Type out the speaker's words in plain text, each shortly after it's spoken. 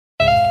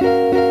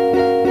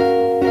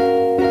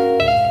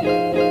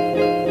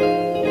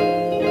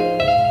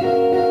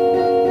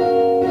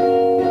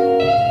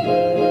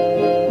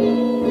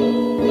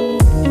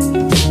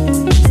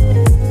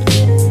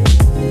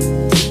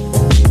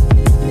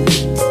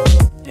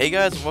Hey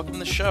guys, and welcome to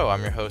the show.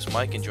 I'm your host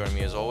Mike, and joining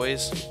me as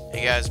always,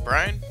 Hey guys,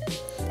 Brian.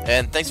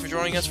 and thanks for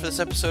joining us for this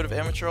episode of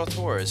Amateur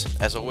Auteurs.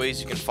 As always,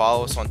 you can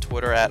follow us on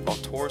Twitter at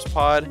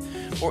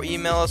AuteursPod, or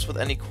email us with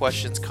any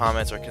questions,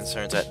 comments, or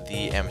concerns at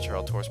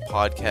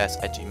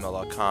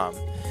theamateurauteurespodcast@gmail.com.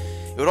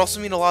 It would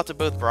also mean a lot to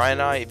both Brian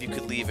and I if you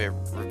could leave a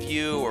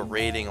review or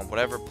rating on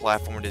whatever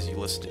platform it is you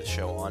listen to the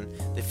show on.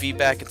 The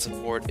feedback and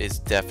support is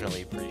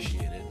definitely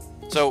appreciated.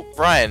 So,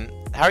 Brian,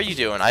 how are you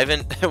doing?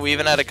 We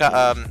haven't had a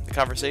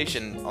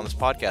conversation on this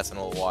podcast in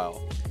a little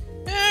while.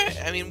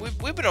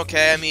 We've been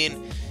okay.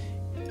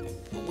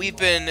 We've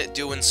been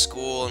doing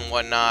school and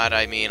whatnot.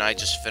 I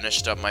just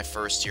finished up my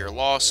first year of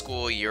law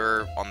school.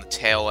 You're on the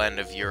tail end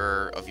of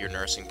your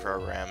nursing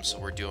program, so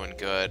we're doing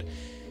good.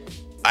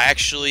 I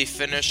actually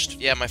finished,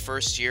 my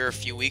first year a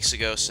few weeks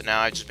ago, so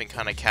now I've just been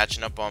kind of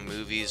catching up on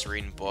movies,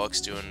 reading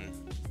books, doing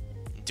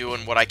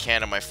what I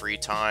can in my free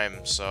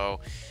time. So,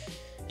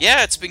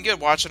 yeah, it's been good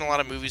watching a lot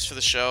of movies for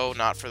the show,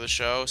 not for the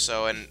show.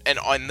 So, and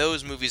on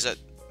those movies that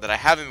I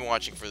haven't been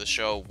watching for the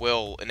show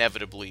will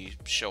inevitably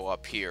show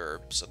up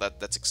here. So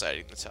that's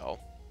exciting to tell.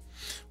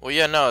 Well,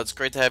 yeah, no, it's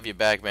great to have you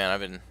back, man.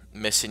 I've been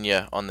missing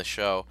you on the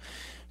show.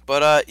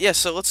 But yeah,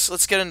 so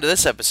let's get into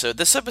this episode.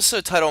 This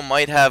episode title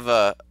might have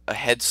a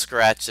head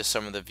scratch to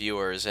some of the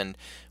viewers, and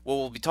what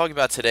we'll be talking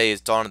about today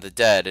is Dawn of the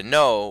Dead. And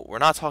no, we're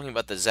not talking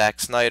about the Zack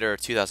Snyder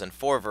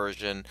 2004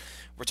 version.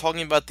 We're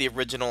talking about the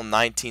original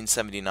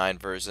 1979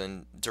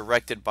 version,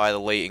 directed by the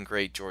late and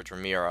great George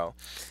Romero.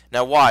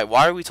 Now, why?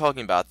 Why are we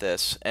talking about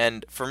this?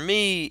 And for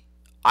me,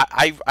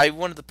 I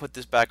wanted to put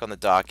this back on the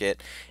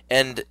docket,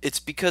 and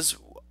it's because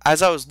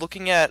as I was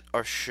looking at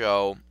our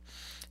show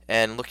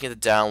and looking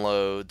at the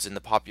downloads and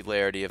the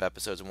popularity of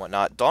episodes and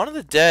whatnot, Dawn of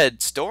the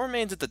Dead still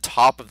remains at the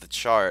top of the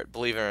chart,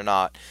 believe it or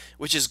not,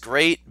 which is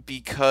great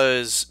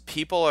because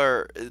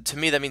to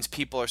me, that means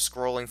people are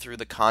scrolling through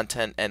the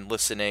content and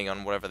listening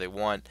on whatever they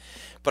want.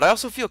 But I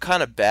also feel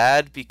kind of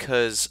bad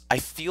because I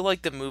feel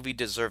like the movie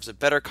deserves a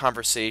better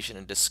conversation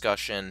and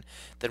discussion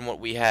than what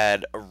we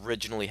had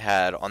originally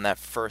had on that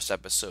first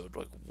episode,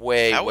 like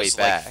way That was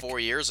back. like 4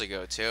 years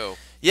ago too.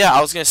 Yeah,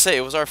 I was gonna say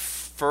it was our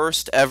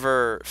first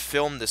ever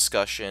film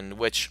discussion,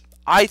 which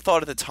I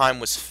thought at the time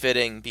was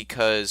fitting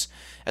because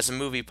as a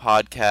movie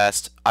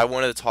podcast, I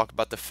wanted to talk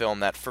about the film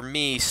that for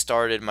me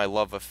started my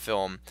love of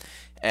film.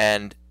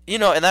 And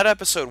and that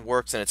episode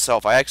works in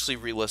itself. I actually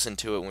re-listened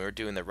to it when we were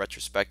doing the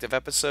retrospective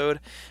episode,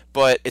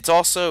 but it's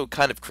also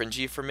kind of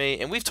cringy for me.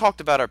 And we've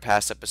talked about our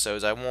past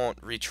episodes. I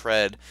won't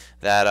retread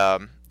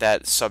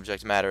that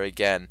subject matter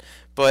again.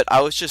 But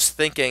I was just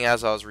thinking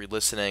as I was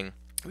re-listening,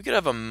 we could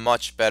have a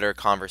much better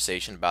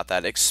conversation about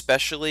that,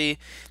 especially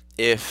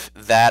if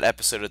that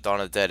episode of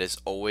Dawn of the Dead is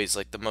always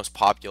like the most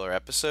popular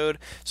episode.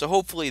 So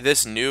hopefully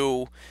this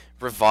new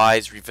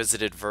revised,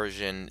 revisited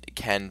version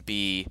can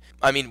be,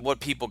 what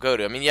people go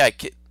to.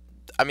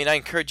 I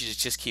encourage you to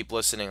just keep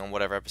listening on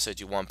whatever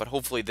episode you want, but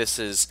hopefully this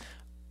is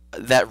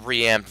that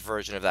reamped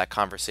version of that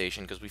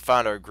conversation because we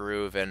found our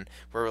groove and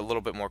we're a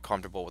little bit more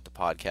comfortable with the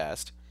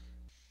podcast.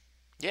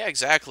 Yeah,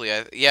 exactly.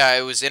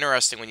 It was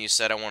interesting when you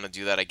said I want to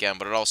do that again,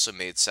 but it also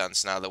made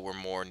sense now that we're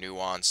more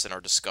nuanced in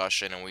our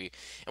discussion, and we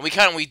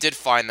did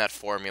find that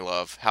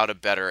formula of how to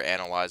better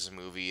analyze a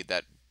movie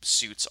that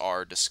suits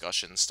our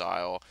discussion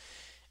style.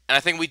 And I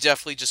think we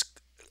definitely just,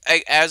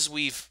 as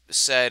we've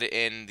said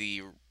in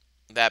the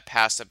that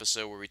past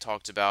episode where we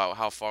talked about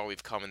how far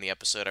we've come in the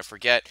episode. I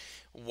forget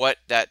what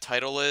that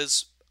title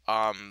is,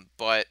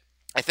 but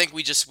I think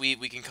we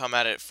can come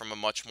at it from a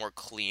much more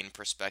clean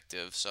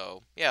perspective.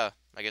 So yeah,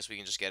 I guess we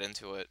can just get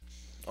into it.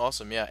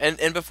 Awesome, yeah.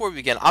 And before we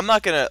begin, I'm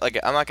not gonna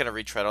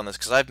retread on this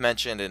because I've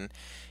mentioned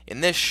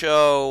in this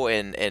show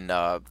and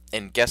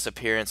in guest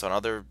appearance on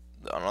other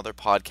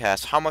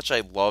podcasts how much I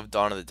love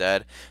Dawn of the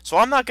Dead. So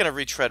I'm not gonna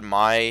retread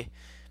my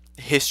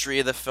history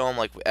of the film.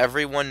 Like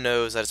everyone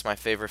knows that it's my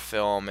favorite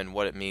film and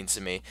what it means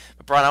to me.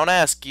 But Brian, I want to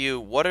ask you,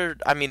 what are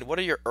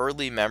your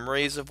early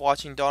memories of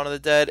watching Dawn of the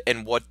Dead,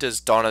 and what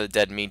does Dawn of the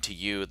Dead mean to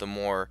you?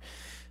 You're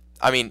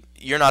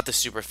not the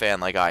super fan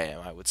like I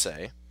am, I would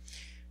say.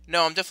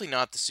 No, I'm definitely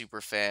not the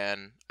super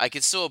fan. I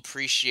can still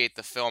appreciate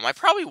the film. I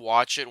probably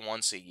watch it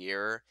once a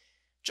year,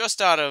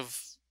 just out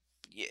of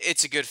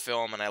it's a good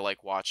film and I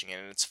like watching it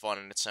and it's fun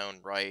in its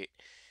own right.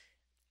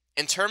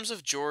 In terms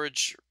of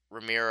George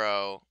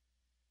Romero,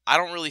 I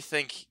don't really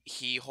think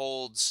he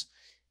holds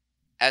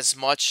as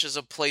much as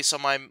a place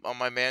on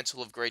my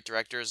mantle of great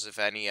directors, if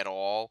any at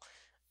all,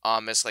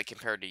 as like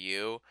compared to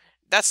you.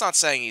 That's not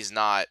saying he's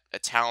not a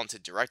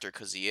talented director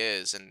because he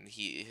is, and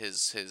he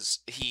has,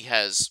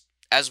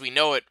 as we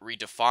know it,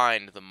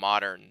 redefined the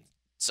modern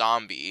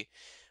zombie.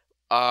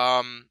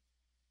 Um,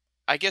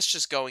 I guess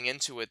just going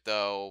into it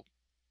though,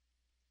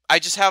 I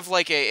just have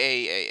like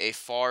a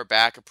far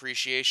back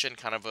appreciation,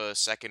 kind of a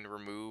second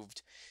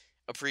removed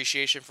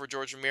appreciation for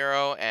George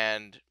Romero.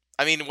 And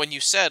when you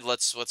said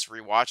let's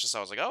rewatch this, I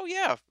was like, oh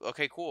yeah,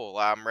 okay, cool.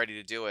 I'm ready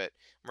to do it.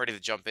 I'm ready to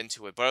jump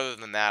into it. But other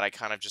than that, I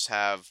kind of just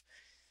have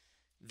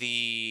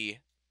the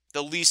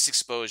the least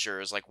exposure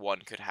as like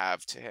one could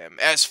have to him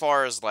as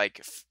far as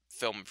like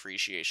film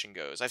appreciation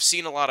goes. I've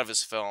seen a lot of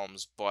his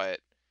films, but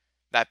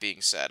That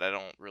being said, I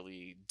don't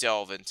really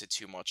delve into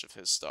too much of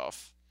his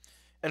stuff.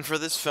 And for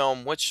this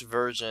film, which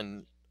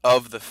version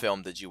of the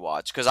film did you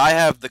watch? Because I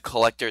have the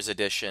collector's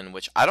edition,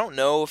 which I don't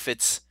know if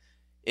it's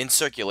in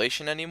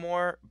circulation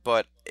anymore,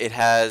 but it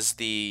has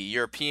the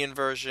European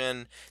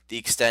version, the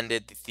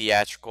extended, the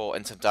theatrical,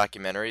 and some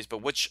documentaries.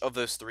 But which of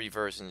those three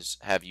versions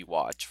have you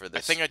watched for I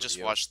this think I just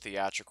review? watched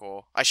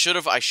theatrical. I should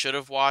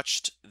have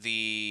watched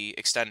the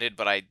extended,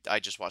 but I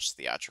just watched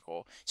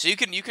theatrical. So you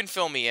can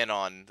fill me in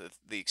on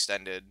the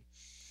extended.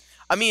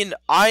 I mean,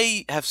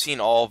 I have seen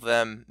all of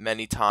them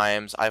many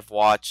times. I've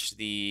watched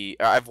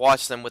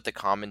them with the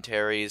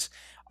commentaries.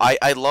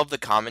 I love the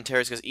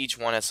commentaries because each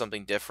one has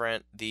something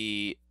different.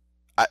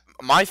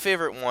 My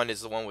favorite one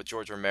is the one with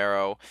George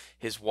Romero,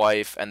 his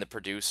wife, and the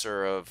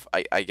producer of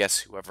I guess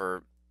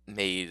whoever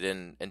made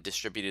and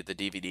distributed the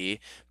DVD.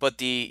 But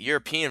the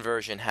European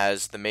version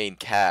has the main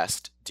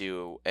cast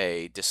do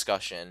a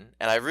discussion,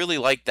 and I really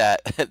like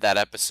that that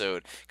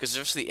episode because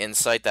just the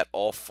insight that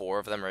all four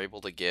of them are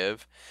able to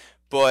give.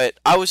 But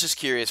I was just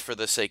curious for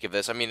the sake of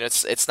this. I mean,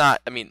 it's not.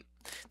 I mean,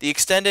 the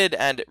extended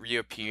and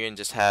European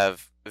just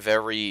have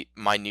very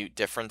minute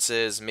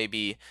differences.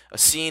 Maybe a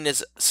scene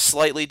is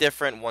slightly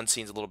different, one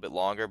scene's a little bit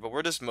longer, but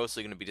we're just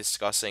mostly going to be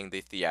discussing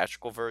the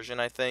theatrical version,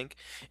 I think,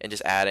 and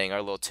just adding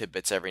our little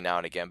tidbits every now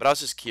and again. But I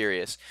was just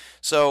curious.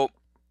 So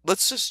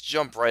let's just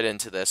jump right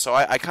into this. So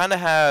I kind of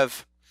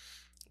have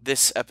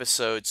this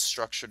episode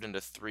structured into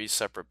three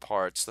separate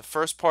parts. The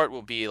first part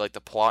will be like the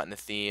plot and the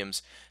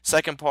themes.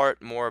 Second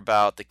part more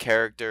about the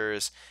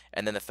characters,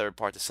 and then the third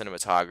part the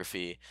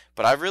cinematography.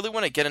 But I really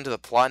want to get into the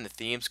plot and the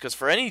themes because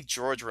for any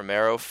George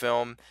Romero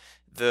film,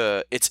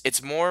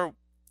 it's more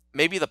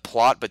maybe the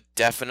plot, but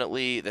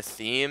definitely the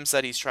themes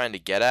that he's trying to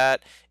get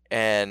at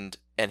and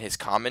his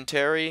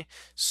commentary.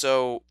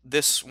 So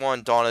this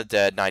one, Dawn of the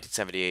Dead,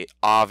 1978,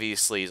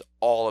 obviously is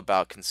all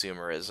about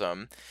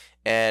consumerism.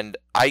 And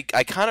I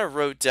kind of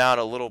wrote down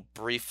a little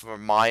brief of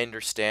my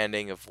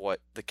understanding of what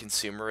the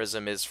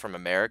consumerism is from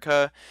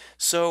America.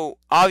 So,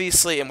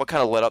 obviously, and what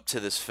kind of led up to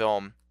this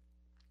film,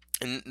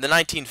 in the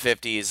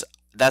 1950s,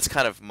 that's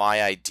kind of my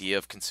idea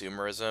of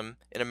consumerism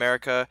in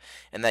America.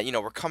 And that,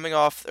 we're coming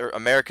off, or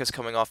America's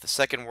coming off the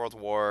Second World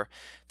War.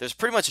 There's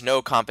pretty much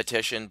no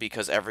competition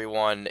because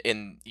everyone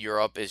in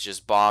Europe is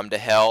just bombed to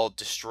hell,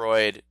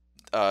 destroyed,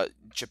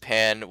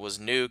 Japan was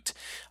nuked.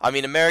 I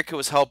mean, America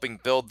was helping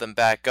build them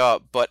back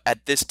up, but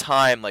at this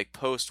time, like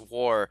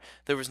post-war,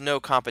 there was no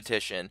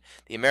competition.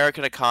 The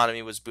American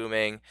economy was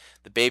booming.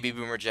 The baby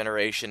boomer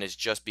generation is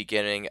just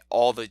beginning.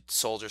 All the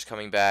soldiers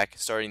coming back,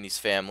 starting these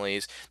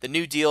families. The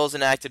New Deal is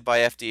enacted by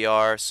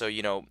FDR, so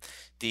Well,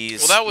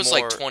 these that was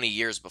like more 20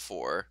 years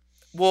before.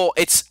 well,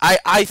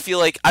 I feel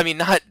like I mean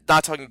not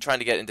talking trying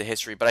to get into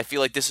history, but I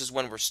feel like this is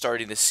when we're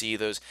starting to see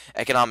those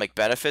economic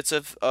benefits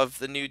of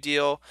the New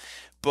Deal.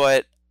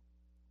 But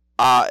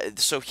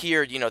so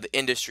here, the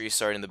industry is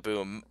starting to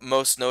boom.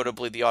 Most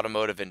notably, the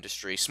automotive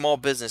industry. Small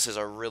businesses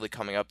are really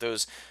coming up.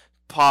 Those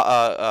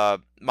mom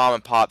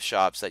and pop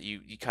shops that you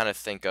kind of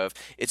think of.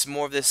 It's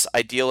more of this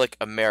idyllic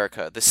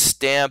America, the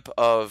stamp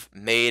of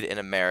made in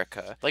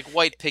America. Like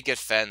white picket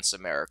fence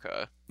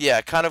America.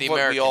 Yeah, kind of The what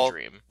we American all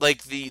dream.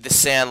 like the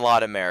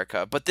Sandlot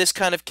America. But this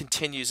kind of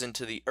continues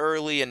into the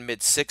early and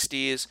mid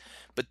 '60s.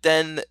 But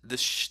then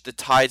the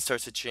tide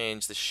starts to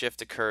change. The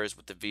shift occurs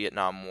with the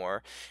Vietnam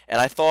War, and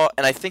I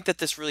think that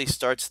this really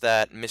starts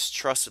that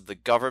mistrust of the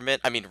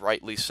government. I mean,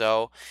 rightly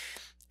so,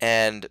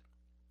 and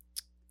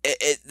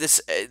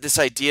this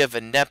idea of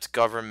inept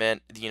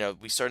government.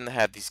 We starting to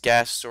have these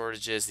gas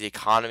shortages. The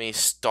economy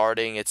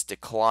starting its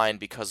decline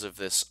because of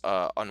this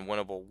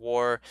unwinnable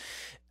war.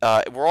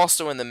 We're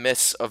also in the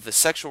midst of the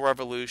sexual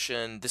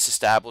revolution,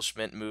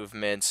 disestablishment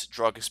movements,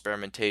 drug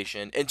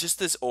experimentation, and just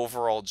this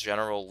overall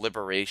general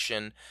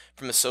liberation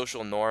from the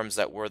social norms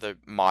that were the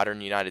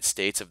modern United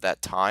States of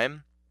that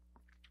time.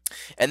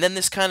 And then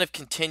this kind of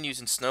continues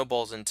and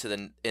snowballs into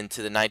the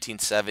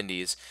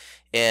 1970s.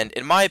 And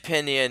in my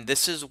opinion,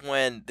 this is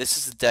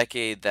the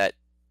decade that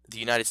the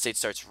United States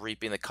starts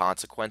reaping the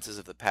consequences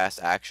of the past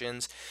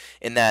actions,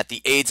 in that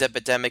the AIDS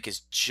epidemic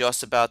is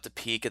just about to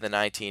peak in the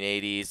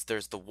 1980s.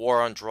 There's the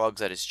war on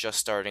drugs that is just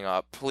starting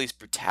up. Police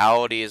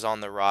brutality is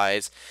on the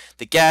rise.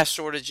 The gas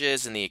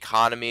shortages and the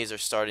economies are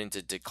starting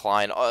to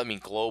decline, I mean,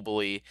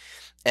 globally.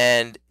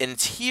 And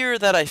it's here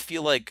that I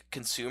feel like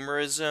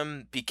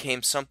consumerism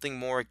became something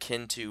more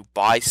akin to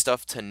buy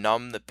stuff to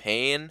numb the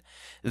pain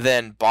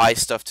than buy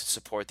stuff to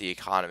support the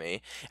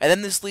economy. And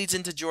then this leads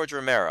into George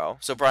Romero.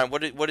 So Brian,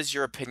 what is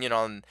your opinion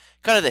on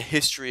kind of the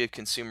history of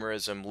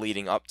consumerism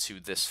leading up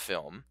to this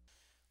film?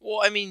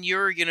 Well, I mean,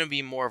 you're gonna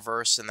be more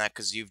versed in that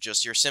because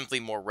you're simply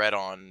more read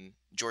on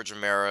George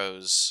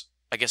Romero's,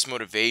 I guess,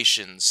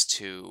 motivations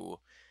to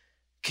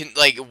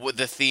like with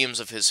the themes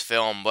of his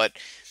film. But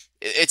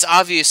it's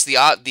obvious the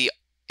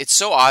it's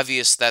so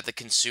obvious that the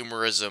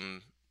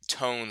consumerism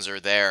tones are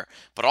there,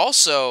 but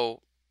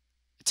also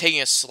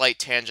taking a slight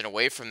tangent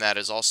away from that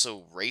is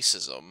also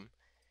racism.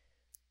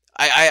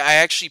 I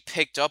actually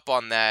picked up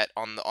on that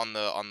on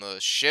the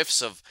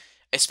shifts of,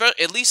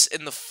 especially at least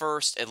in the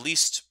first at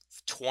least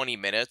 20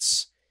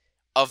 minutes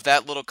of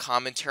that little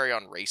commentary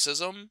on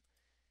racism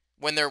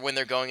when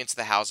they're going into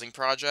the housing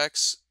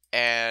projects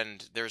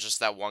and there's just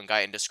that one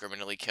guy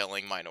indiscriminately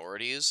killing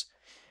minorities.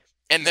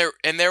 And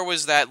there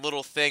was that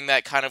little thing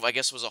that kind of, I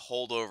guess, was a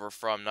holdover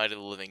from Night of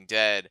the Living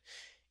Dead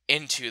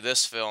into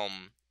this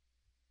film.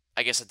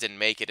 I guess it didn't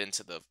make it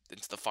into the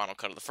final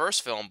cut of the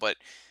first film, but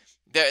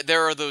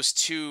there are those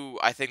two,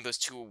 I think those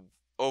two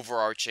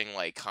overarching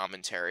like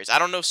commentaries. I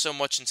don't know so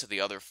much into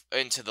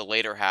the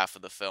later half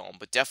of the film,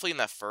 but definitely in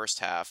that first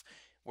half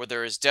where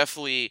there is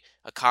definitely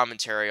a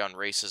commentary on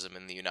racism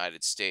in the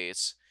United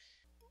States.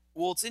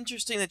 Well, it's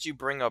interesting that you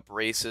bring up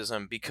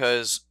racism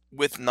because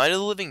with Night of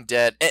the Living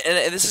Dead,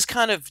 and this is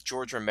kind of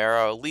George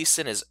Romero, at least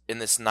in this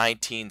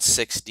 1960s,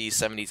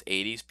 70s,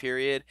 80s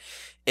period,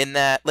 in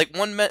that like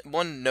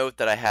one note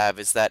that I have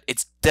is that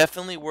it's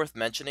definitely worth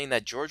mentioning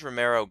that George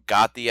Romero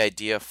got the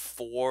idea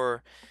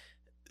for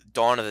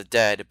Dawn of the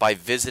Dead by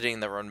visiting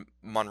the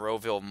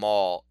Monroeville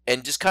Mall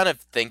and just kind of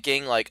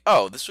thinking like,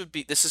 oh, this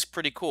is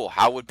pretty cool.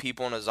 How would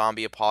people in a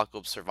zombie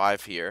apocalypse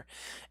survive here?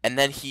 And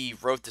then he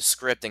wrote the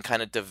script and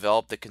kind of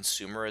developed the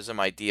consumerism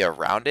idea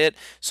around it.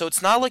 So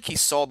it's not like he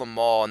saw the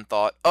mall and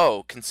thought,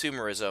 oh,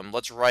 consumerism,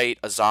 let's write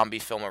a zombie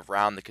film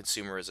around the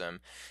consumerism.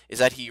 Is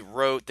that he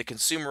wrote the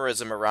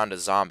consumerism around a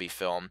zombie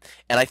film.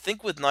 And I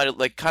think with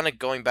like kind of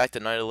going back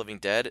to Night of the Living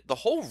Dead, the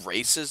whole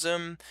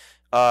racism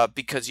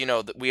because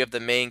we have the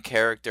main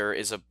character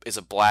is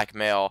a black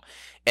male,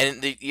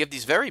 and you have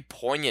these very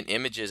poignant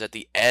images at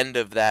the end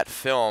of that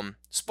film.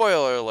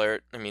 Spoiler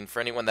alert! I mean, for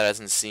anyone that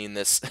hasn't seen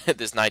this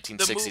this The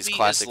 1960s movie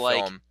classic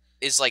film.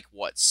 is like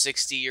what,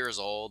 60 years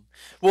old?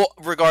 Well,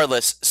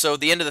 regardless, so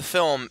the end of the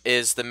film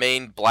is the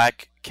main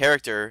black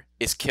character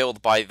is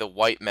killed by the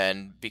white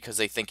men because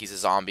they think he's a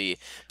zombie.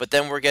 But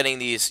then we're getting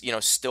these,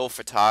 still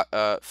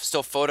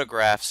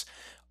photographs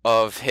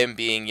of him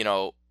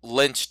being,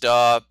 lynched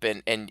up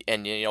and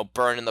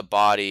burning the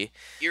body.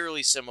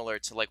 Eerily similar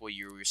to like what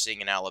you were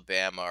seeing in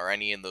Alabama or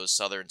any in those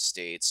southern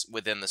states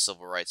within the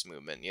civil rights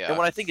movement. And Yeah.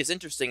 what I think is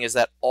interesting is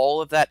that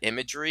all of that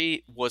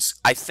imagery was,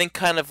 I think,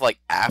 kind of like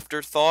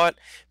afterthought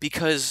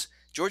because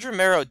George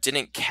Romero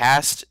didn't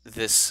cast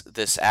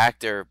this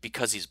actor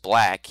because he's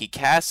black. He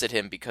casted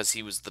him because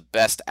he was the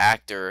best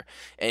actor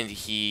and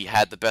he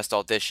had the best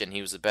audition. He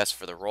was the best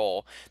for the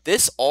role.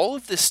 All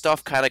of this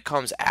stuff kind of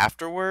comes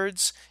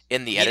afterwards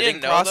in the He editing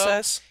didn't know though.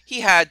 process. He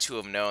had to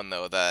have known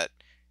though that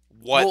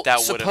what Well,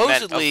 that would have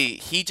meant of supposedly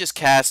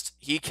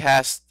he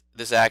cast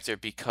this actor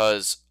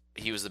because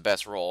he was the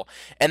best role,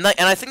 and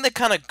I think that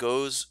kind of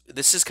goes.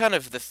 This is kind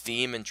of the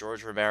theme in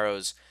George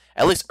Romero's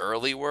at least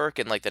early work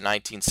in like the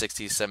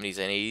 1960s, 70s,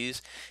 and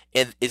 80s,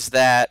 and is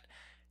that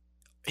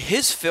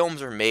his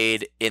films are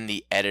made in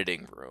the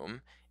editing room,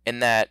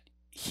 and that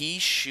he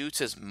shoots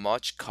as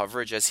much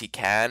coverage as he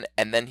can,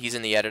 and then he's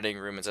in the editing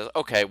room and says,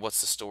 okay, what's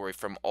the story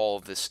from all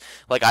of this?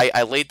 Like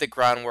I laid the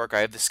groundwork,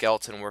 I have the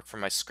skeleton work for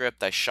my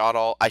script, I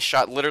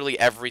shot literally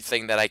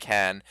everything that I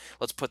can.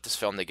 Let's put this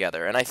film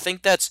together. And I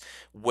think that's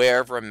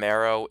where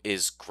Romero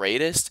is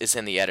greatest, is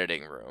in the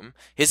editing room.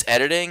 His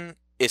editing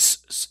is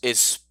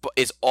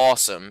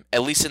awesome,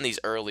 at least in these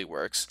early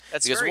works,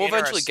 That's because very we'll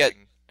eventually get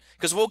interesting.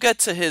 because we'll get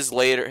to his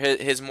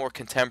more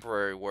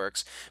contemporary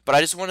works. But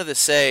I just wanted to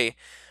say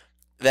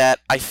that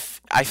I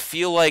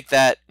feel like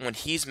that when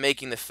he's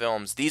making the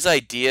films, these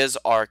ideas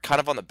are kind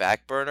of on the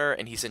back burner,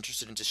 and he's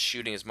interested in just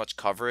shooting as much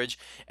coverage.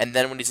 And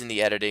then when he's in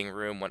the editing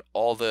room, when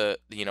all the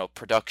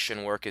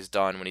production work is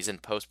done, when he's in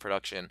post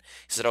production,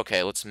 he said,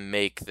 okay, let's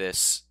make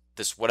this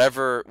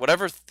whatever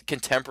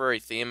contemporary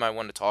theme I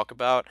want to talk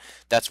about.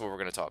 That's what we're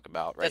going to talk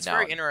about right That's now.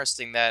 very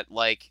interesting that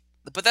like,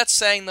 but that's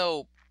saying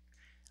though,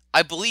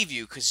 I believe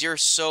you because you're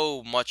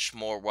so much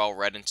more well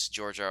read into not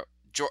George R.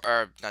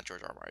 R.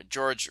 Martin,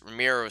 George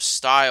Romero's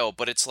style.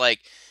 But it's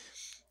like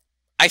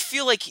I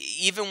feel like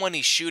even when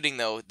he's shooting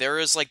though, there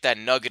is like that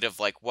nugget of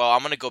like, well,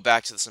 I'm gonna go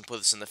back to this and put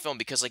this in the film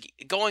because like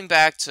going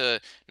back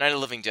to Night of the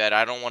Living Dead,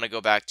 I don't want to go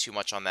back too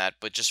much on that,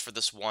 but just for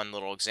this one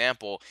little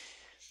example,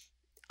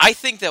 I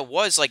think that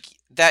was like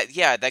that.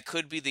 Yeah, that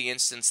could be the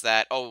instance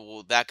that, oh,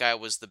 well, that guy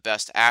was the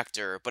best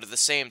actor, but at the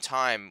same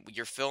time,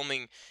 you're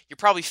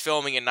probably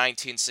filming in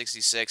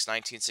 1966,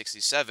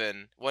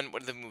 1967. When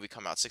did the movie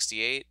come out?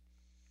 68.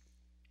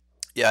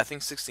 Yeah, I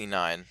think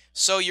 69.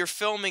 So you're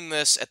filming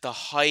this at the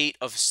height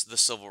of the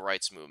civil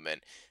rights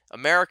movement.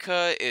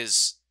 America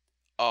is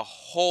a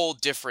whole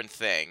different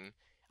thing.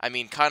 I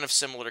mean, kind of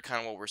similar to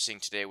kind of what we're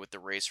seeing today with the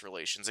race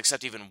relations,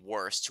 except even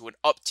worse to an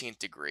upteenth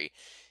degree.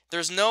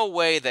 There's no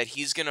way that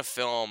he's gonna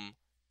film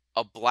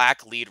a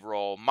black lead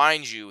role.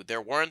 Mind you, there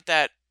weren't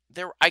that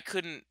there. I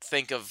couldn't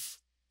think of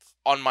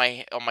on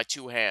my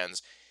two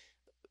hands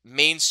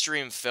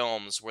mainstream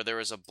films where there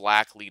was a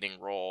black leading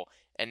role.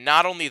 And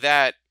not only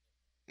that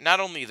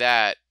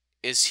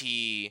is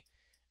he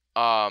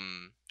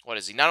what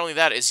is he? Not only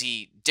that is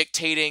he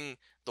dictating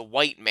the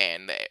white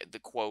man, the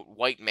quote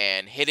white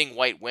man hitting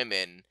white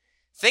women,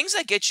 things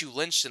that get you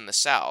lynched in the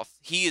South.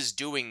 He is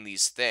doing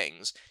these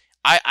things.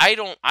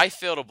 I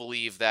fail to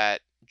believe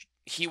that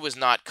he was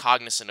not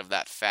cognizant of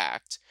that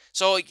fact.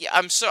 So like,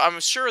 I'm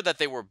sure that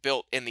they were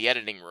built in the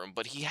editing room,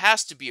 but he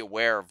has to be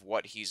aware of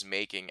what he's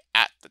making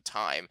at the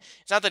time.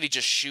 It's not that he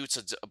just shoots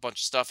a bunch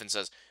of stuff and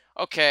says,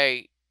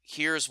 "Okay,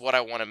 here's what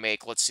I want to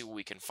make. Let's see what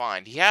we can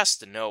find." He has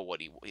to know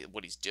what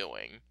he's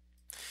doing.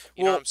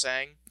 You know what Well, I'm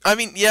saying? I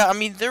mean, yeah, I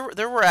mean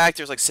there were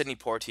actors like Sidney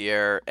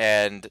Poitier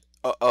and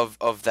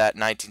of that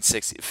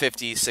 1960s,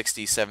 50s,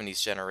 60s,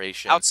 70s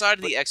generation. Outside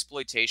of But the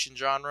exploitation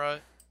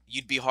genre,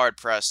 you'd be hard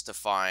pressed to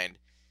find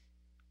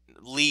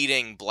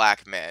leading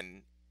black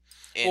men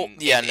well,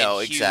 yeah, no,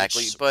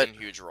 exactly. But in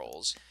huge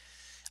roles.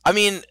 I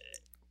mean,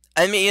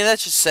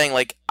 that's just saying,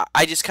 like,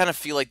 I just kind of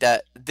feel like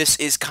that this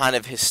is kind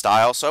of his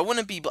style, so I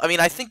wouldn't be. I mean,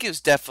 I think it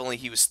was definitely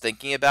he was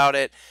thinking about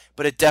it,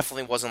 but it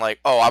definitely wasn't like,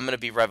 oh, I'm gonna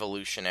be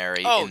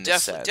revolutionary Oh, in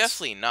this sense.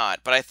 definitely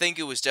not. But I think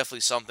it was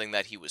definitely something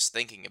that he was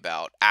thinking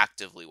about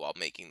actively while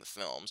making the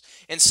films.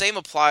 And same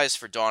applies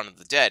for Dawn of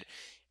the Dead.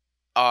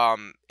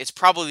 It's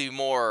probably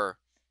more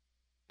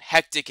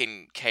hectic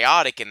and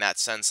chaotic in that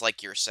sense,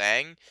 like you're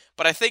saying.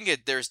 But I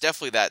think there's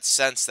definitely that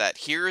sense that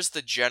here's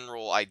the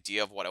general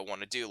idea of what I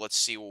want to do. Let's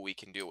see what we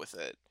can do with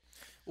it.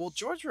 Well,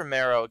 George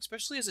Romero,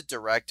 especially as a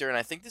director, and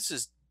I think this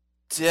is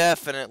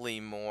definitely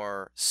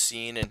more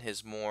seen in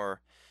his more,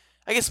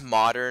 I guess,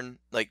 modern,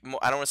 like,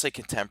 I don't want to say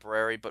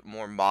contemporary, but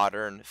more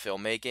modern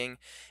filmmaking,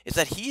 is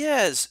that he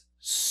has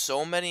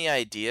so many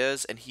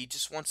ideas and he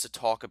just wants to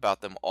talk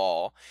about them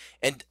all.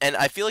 And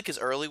I feel like his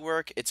early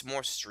work, it's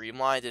more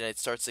streamlined and it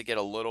starts to get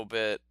a little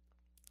bit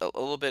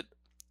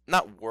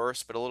not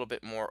worse, but a little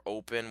bit more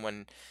open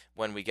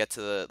when we get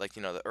to the, like,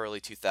 the early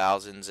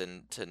 2000s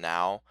and to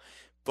now.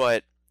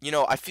 But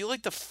I feel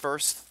like the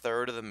first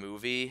third of the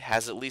movie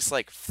has at least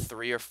like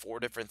three or four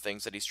different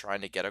things that he's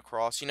trying to get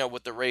across.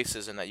 With the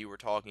racism that you were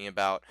talking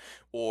about,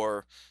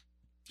 or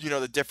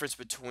the difference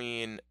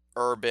between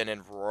urban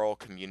and rural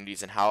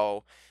communities and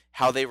how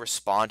they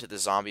respond to the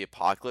zombie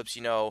apocalypse.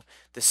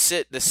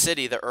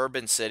 The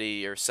urban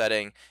city or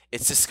setting,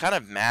 it's just kind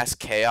of mass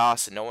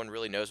chaos and no one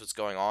really knows what's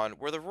going on.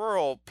 Where the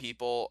rural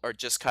people are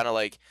just kind of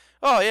like,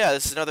 oh yeah,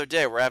 this is another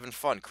day. We're having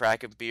fun,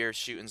 cracking beer,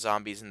 shooting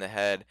zombies in the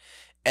head,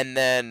 and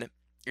then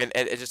and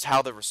just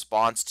how the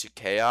response to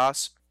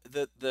chaos.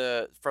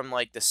 The from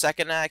like the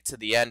second act to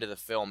the end of the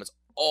film is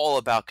all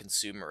about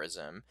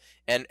consumerism,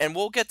 and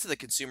we'll get to the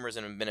consumerism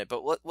in a minute,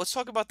 but let's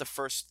talk about the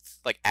first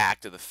like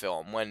act of the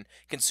film when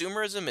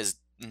consumerism is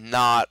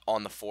not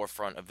on the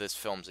forefront of this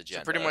film's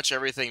So pretty agenda. much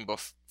everything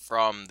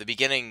from the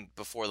beginning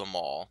before the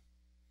mall.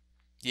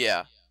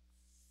 Yeah.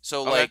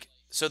 So Okay. like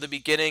the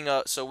beginning,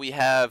 so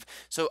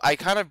I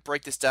kind of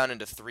break this down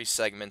into three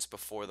segments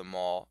before the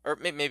mall, or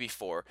maybe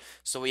four.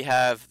 So we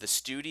have the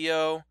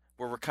studio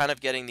where we're kind of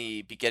getting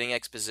the beginning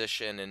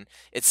exposition and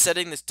it's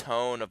setting this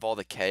tone of all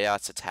the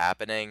chaos that's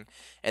happening,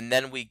 and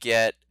then we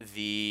get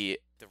the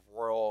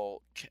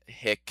rural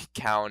hick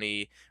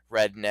county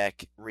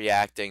redneck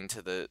reacting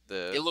to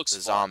It looks the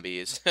fun.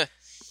 zombies.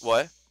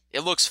 What?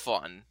 It looks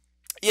fun,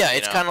 Yeah, you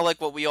it's know. kind of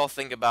like what we all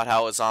think about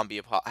how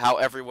how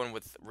everyone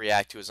would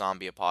react to a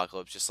zombie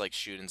apocalypse, just like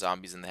shooting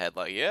zombies in the head,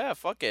 like yeah,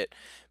 fuck it.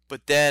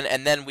 But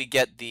then we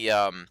get the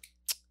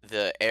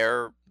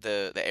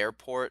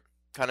airport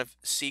kind of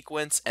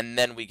sequence, and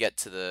then we get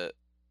to the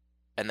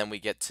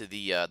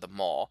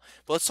mall.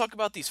 But let's talk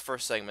about these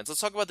first segments.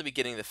 Let's talk about the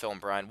beginning of the film,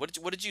 Brian. What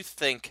did you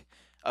think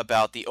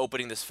about the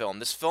opening of this film?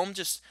 This film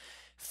just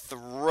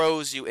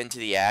throws you into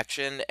the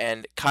action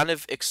and kind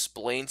of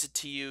explains it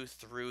to you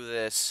through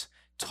this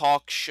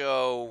talk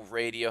show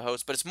radio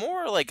host, but it's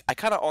more like I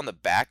kind of on the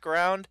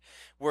background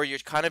where you're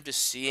kind of just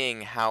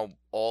seeing how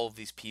all of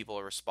these people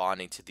are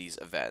responding to these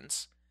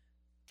events.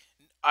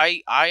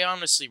 I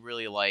honestly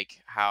really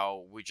like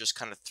how we're just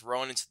kind of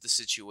thrown into the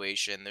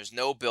situation. There's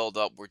no build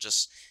up.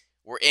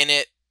 We're in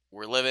it.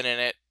 We're living in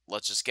it.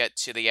 Let's just get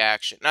to the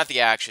action. Not the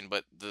action,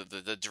 but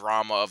the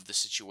drama of the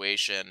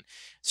situation.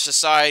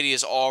 Society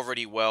is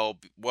already well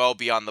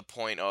beyond the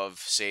point of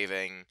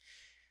saving,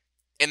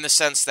 in the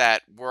sense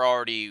that we're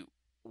already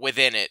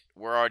within it.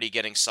 We're already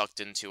getting sucked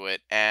into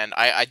it. And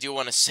I do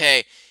want to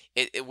say,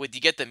 when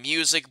you get the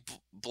music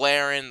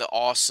blaring, the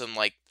awesome,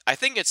 like, I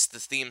think it's the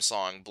theme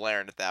song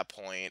blaring at that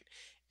point,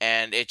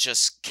 and it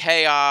just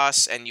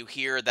chaos, and you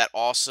hear that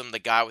awesome, the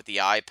guy with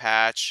the eye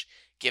patch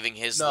giving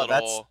his No,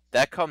 little.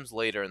 that comes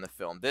later in the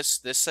film.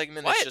 This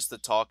segment is What? just the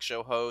talk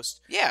show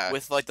host Yeah.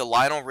 with like the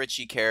Lionel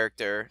Richie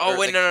character Oh, or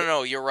wait,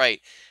 no, you're right.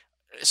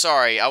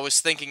 Sorry, I was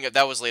thinking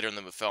that was later in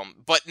the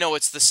film. But no,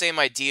 it's the same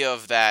idea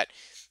of that.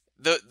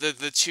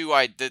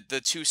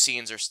 The two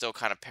scenes are still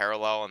kind of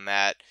parallel in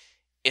that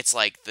it's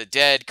like the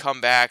dead come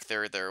back.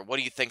 They're what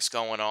do you think's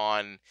going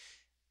on,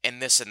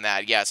 and this and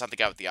that. Yeah, it's not the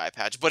guy with the eye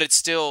patch, but it's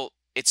still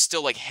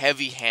like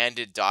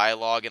heavy-handed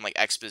dialogue and like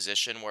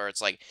exposition where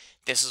it's like,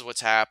 this is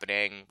what's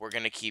happening. We're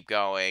gonna keep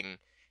going,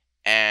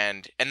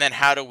 and then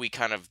how do we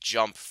kind of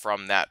jump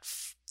from that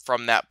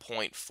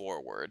point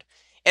forward?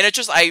 And it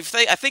just I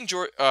think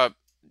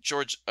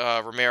George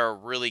Romero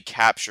really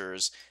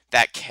captures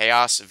that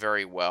chaos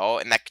very well,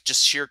 and that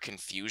just sheer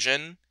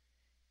confusion,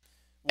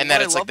 Well, and what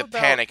that I it's like love the about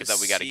panic the that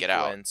we got to get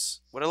out.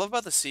 what I love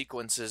about the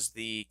sequence is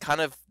the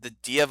kind of the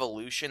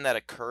de-evolution that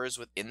occurs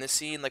within the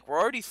scene. Like we're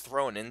already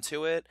thrown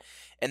into it,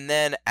 and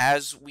then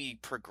as we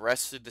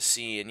progress through the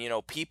scene,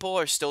 people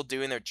are still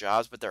doing their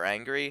jobs, but they're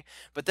angry.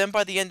 But then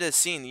by the end of the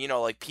scene,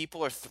 like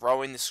people are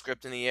throwing the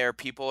script in the air,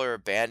 people are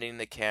abandoning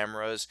the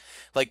cameras.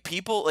 Like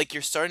people, like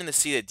you're starting to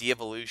see the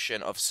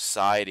de-evolution of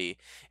society,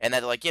 and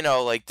that like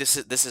like this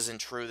isn't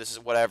true, this is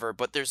whatever.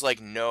 But there's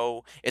like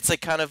no, it's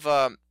like kind of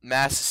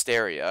mass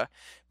hysteria.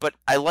 But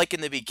I like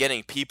in the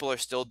beginning, people are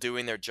still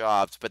doing their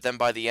jobs, but then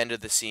by the end of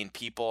the scene,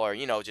 people are,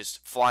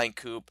 just flying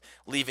coop,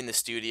 leaving the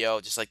studio,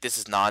 just like this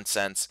is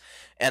nonsense,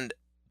 and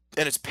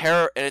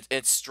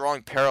it's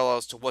strong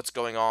parallels to what's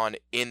going on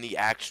in the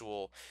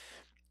actual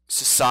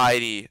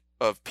society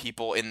of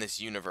people in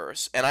this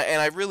universe, and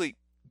I really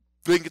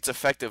think it's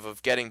effective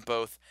of getting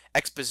both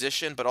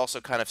exposition but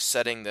also kind of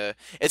setting the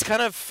it's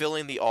kind of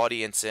filling the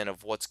audience in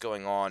of what's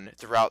going on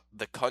throughout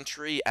the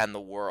country and the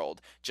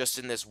world just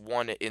in this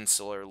one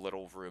insular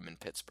little room in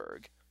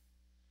Pittsburgh.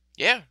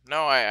 Yeah,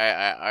 no,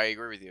 I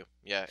agree with you.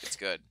 Yeah, it's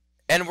good.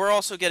 And we're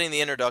also getting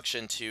the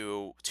introduction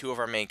to two of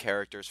our main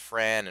characters,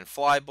 Fran and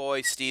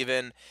Flyboy,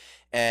 Steven,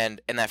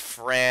 and that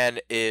Fran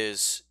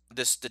is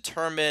this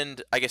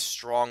determined, I guess,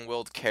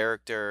 strong-willed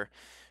character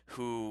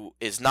who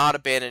is not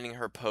abandoning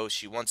her post.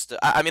 She wants to,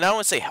 I mean, I don't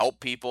want to say help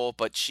people,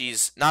 but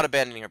she's not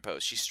abandoning her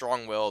post. She's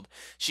strong-willed.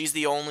 She's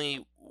the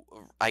only,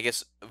 I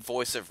guess,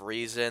 voice of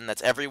reason.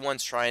 That's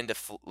everyone's trying to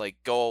like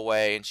go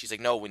away, and she's like,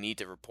 no, we need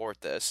to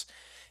report this.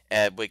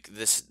 And like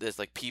this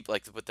like people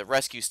like with the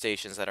rescue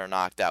stations that are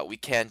knocked out, we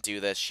can't do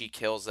this. She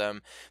kills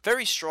them.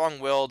 Very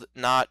strong-willed,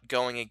 not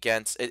going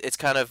against. It's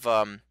kind of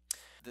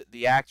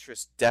the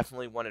actress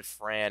definitely wanted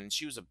Fran, and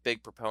she was a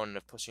big proponent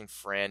of pushing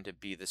Fran to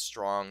be the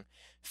strong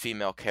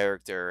female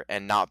character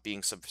and not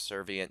being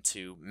subservient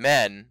to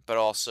men, but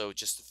also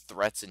just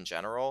threats in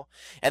general.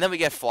 And then we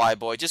get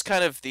Flyboy, just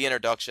kind of the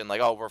introduction,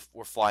 like, oh,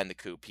 we're flying the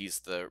coop. He's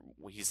the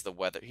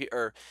weather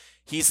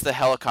he's the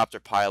helicopter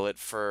pilot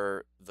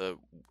for the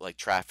like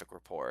traffic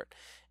report,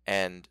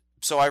 and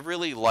so I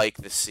really like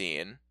the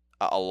scene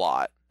a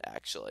lot.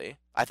 Actually,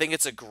 I think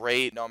it's a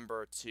great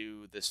number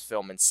to this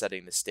film and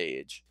setting the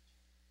stage.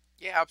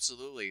 Yeah,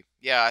 absolutely.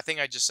 Yeah, I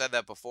think I just said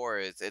that before.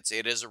 It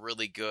is a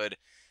really good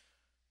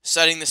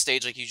setting the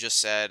stage, like you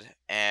just said,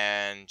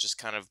 and just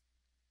kind of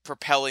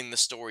propelling the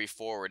story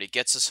forward. It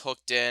gets us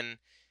hooked in.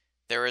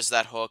 There is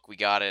that hook. We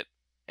got it,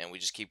 and we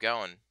just keep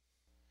going.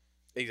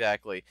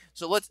 Exactly.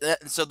 So let's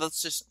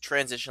just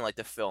transition like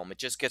the film. It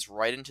just gets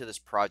right into this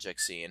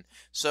project scene.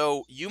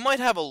 So you might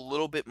have a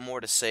little bit more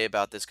to say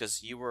about this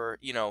because you were,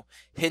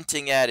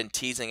 hinting at and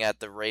teasing at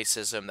the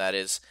racism that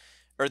is,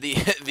 or the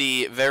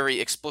the very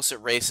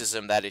explicit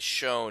racism that is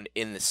shown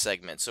in this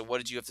segment. So what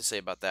did you have to say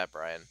about that,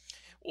 Brian?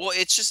 Well,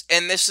 it's just,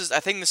 and I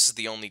think this is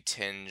the only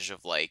tinge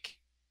of like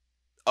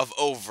of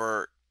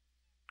overt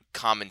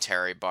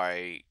commentary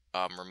by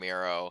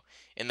Ramiro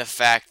in the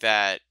fact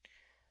that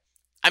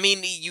I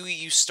mean,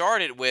 you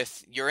started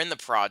with you're in the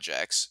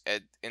projects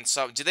in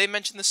some. Did they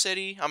mention the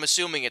city? I'm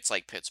assuming it's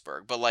like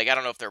Pittsburgh, but like I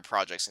don't know if there are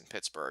projects in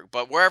Pittsburgh,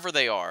 but wherever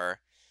they are,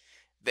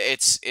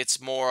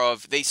 it's more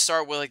of they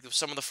start with like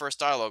some of the first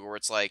dialogue where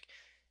it's like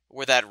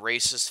where that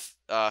racist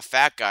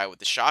fat guy with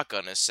the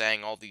shotgun is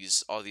saying all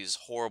these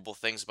horrible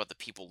things about the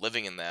people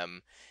living in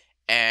them,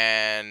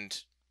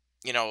 and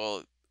you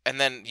know, and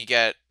then you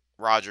get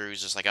Roger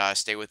who's just like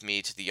stay with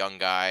me to the young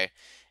guy,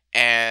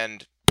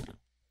 and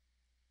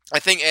I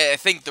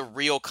think the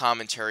real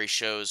commentary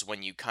shows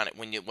when you kind of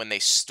when they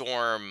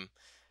storm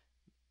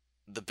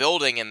the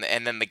building and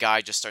then the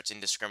guy just starts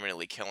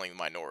indiscriminately killing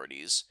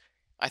minorities.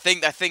 I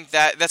think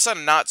that's a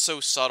not so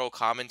subtle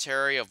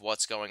commentary of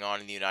what's going on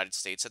in the United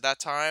States at that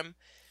time.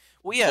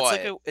 Well, yeah,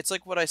 But it's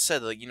like what I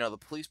said. Like the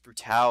police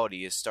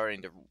brutality is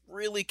starting to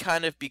really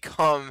kind of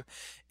become,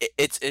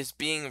 it's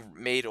being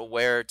made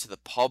aware to the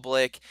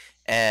public,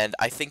 and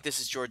I think this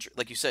is George,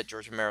 like you said,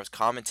 George Romero's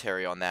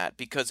commentary on that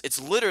because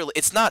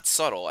it's not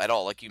subtle at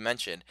all, like you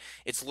mentioned.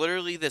 It's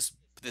literally this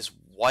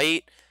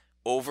white,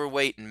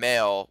 overweight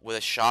male with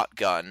a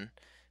shotgun,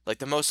 like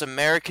the most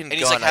American and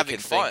he's like gun I having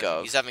can think fun.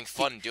 of. He's having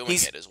fun doing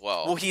He's it as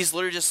well. well, he's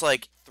literally just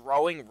like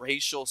throwing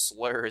racial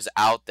slurs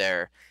out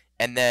there,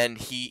 and then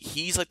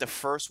he's like the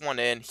first one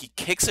in. He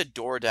kicks a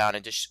door down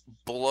and just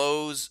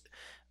blows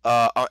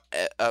a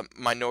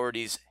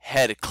minority's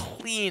head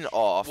clean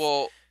off.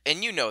 Well,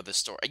 and you know the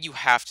story. You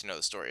have to know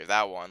the story of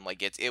that one.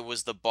 Like it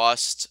was the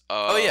bust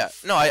Oh yeah,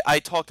 of. no, I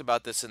talked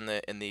about this in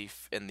the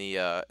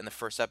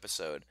first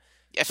episode.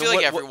 I So feel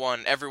like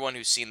what everyone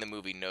who's seen the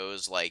movie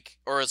knows like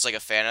or is like a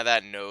fan of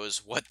that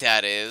knows what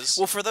that is.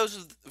 well for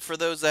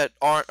those that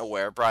aren't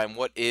aware, Brian,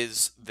 what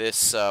is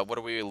this? What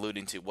are we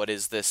alluding to? What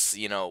is this?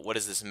 What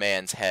is this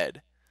man's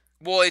head?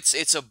 Well,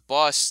 it's a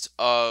bust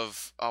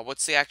of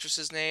what's the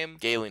actress's name?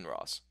 Galen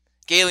Ross.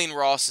 Galen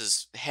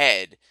Ross's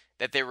head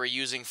that they were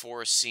using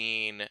for a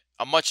scene,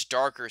 a much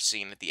darker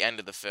scene at the end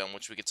of the film,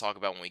 which we could talk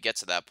about when we get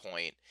to that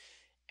point.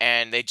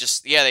 And they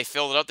just they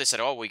filled it up. They said,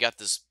 "Oh, we got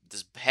this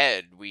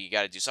head. We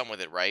got to do something with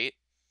it, right?"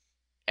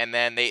 and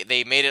then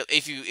they made it,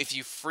 if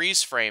you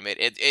freeze frame it,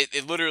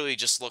 it literally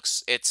just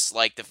looks, it's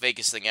like the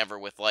fakest thing ever,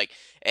 with like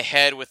a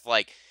head with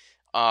like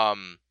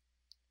um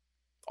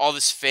all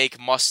this fake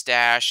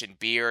mustache and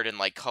beard and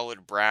like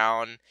colored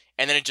brown,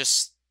 and then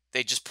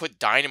they just put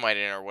dynamite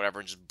in it or whatever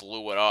and just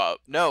blew it up.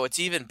 No, it's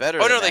even better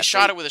Oh than no, they that.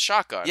 shot it with a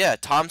shotgun. Yeah,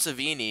 Tom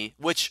Savini,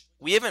 which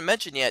we haven't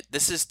mentioned yet.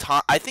 This is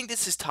Tom. I think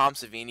this is Tom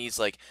Savini's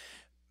like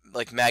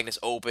magnus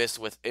opus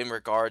with in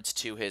regards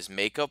to his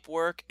makeup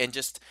work and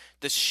just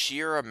the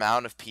sheer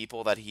amount of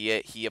people that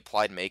he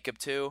applied makeup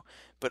to,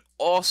 but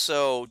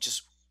also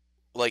just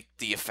like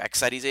the effects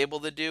that he's able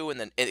to do, and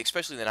then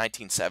especially in the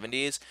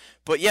 1970s.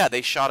 But yeah,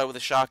 they shot it with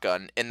a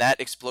shotgun, and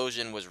that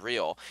explosion was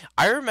real.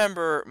 I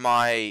remember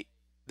my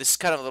this is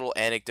kind of a little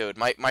anecdote.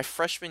 My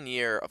freshman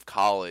year of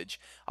college,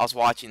 I was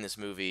watching this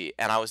movie,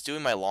 and I was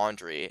doing my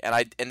laundry, and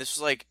this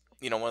was like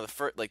one of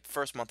the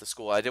first month of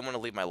school. I didn't want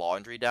to leave my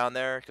laundry down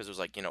there because it was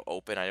like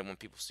open. I didn't want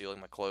people stealing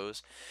my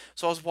clothes,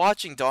 so I was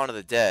watching Dawn of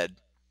the Dead,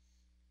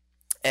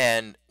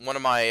 and one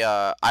of my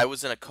I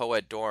was in a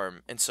co-ed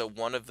dorm, and so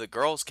one of the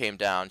girls came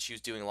down. She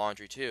was doing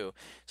laundry too.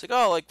 It's like,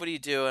 oh, like, what do you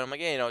do? And I'm like,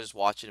 yeah, just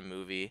watching a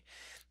movie.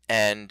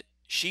 And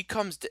she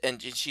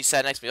and she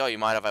sat next to me. Oh, you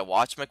mind if I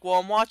watch? I'm like, well,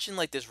 I'm watching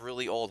like this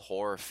really old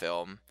horror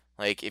film.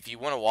 Like, if you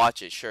want to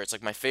watch it, sure. It's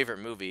like my favorite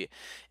movie.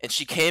 And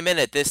she came in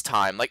at this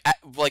time,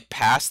 like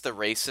past the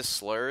racist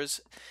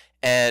slurs,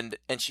 and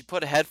she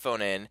put a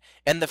headphone in,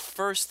 and the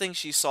first thing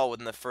she saw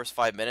within the first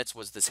 5 minutes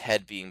was this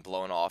head being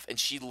blown off, and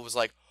she was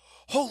like,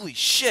 holy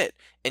shit,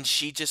 and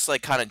she just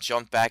like kind of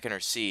jumped back in her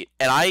seat,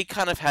 and I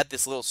kind of had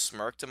this little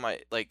smirk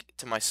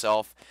to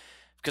myself,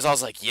 because I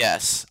was like,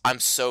 yes, I'm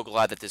so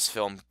glad that this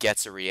film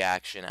gets a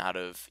reaction out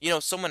of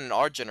someone in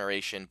our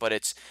generation. But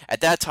it's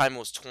at that time it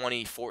was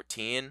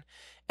 2014,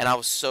 and I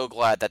was so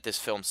glad that this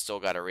film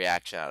still got a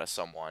reaction out of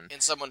someone.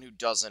 And someone who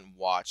doesn't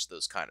watch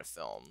those kind of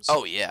films.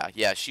 Oh yeah,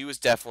 yeah, she was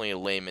definitely a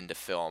layman to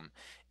film,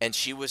 and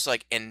she was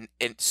like and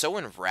so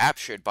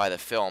enraptured by the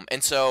film.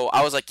 And so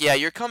I was like, yeah,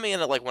 you're coming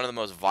in at like one of the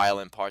most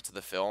violent parts of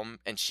the film,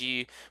 and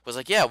she was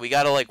like, yeah, we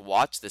got to like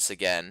watch this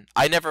again.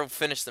 I never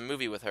finished the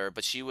movie with her,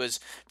 but she was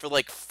for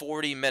like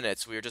 40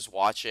 minutes we were just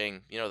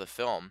watching, the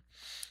film.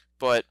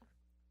 But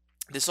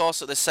this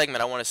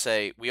segment I want to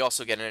say we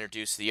also get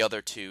introduced to the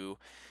other two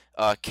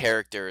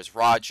characters,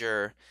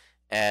 Roger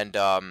and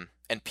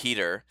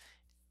Peter,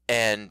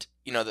 and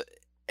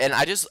and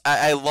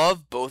I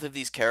love both of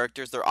these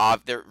characters.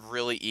 They're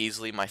really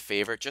easily my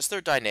favorite. Just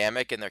their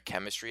dynamic and their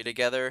chemistry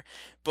together.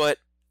 But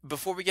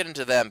before we get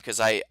into them, because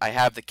I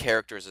have the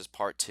characters as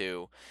part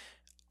two,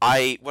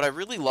 what I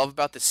really love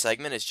about this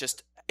segment is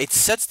just it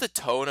sets the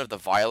tone of the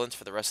violence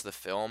for the rest of the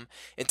film.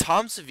 And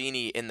Tom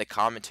Savini in the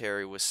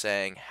commentary was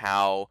saying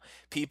how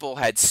people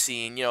had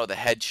seen, the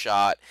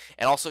headshot,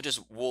 and also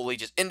just Wooly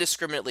just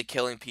indiscriminately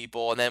killing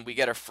people, and then we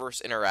get our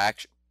first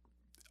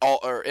all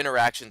or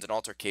interactions and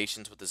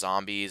altercations with the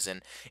zombies,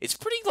 and it's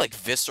pretty like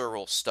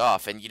visceral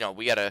stuff. And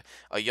we got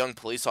a young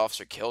police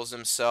officer kills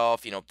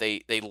himself.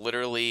 They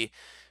literally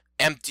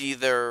empty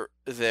their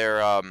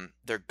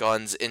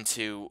guns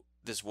into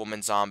this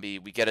woman zombie.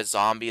 We get a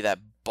zombie that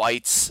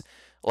bites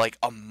like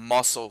a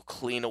muscle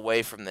clean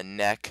away from the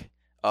neck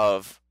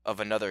of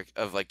another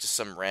of like just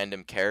some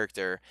random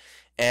character,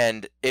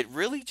 and it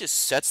really just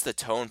sets the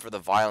tone for the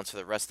violence for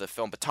the rest of the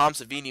film. But Tom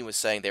Savini was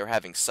saying they were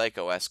having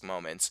Psycho-esque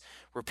moments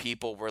where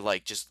people were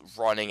like just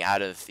running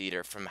out of the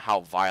theater from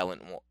how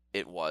violent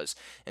it was.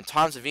 And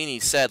Tom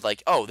Savini said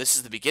like, "Oh, this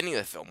is the beginning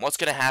of the film. What's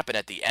going to happen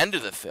at the end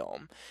of the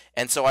film?"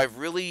 And so I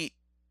really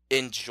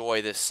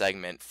enjoy this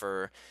segment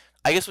for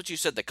I guess what you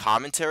said, the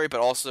commentary,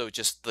 but also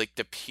just like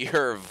the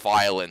pure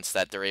violence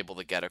that they're able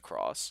to get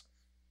across.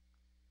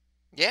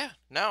 Yeah,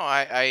 no,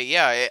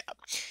 yeah,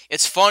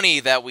 it's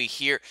funny that when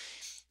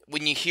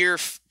you hear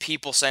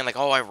people saying like,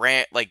 "Oh, I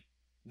ran," like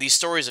these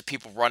stories of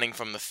people running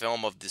from the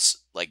film of this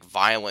like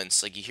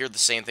violence. Like you hear the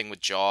same thing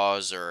with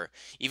Jaws or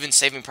even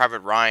Saving Private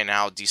Ryan.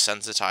 How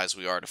desensitized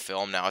we are to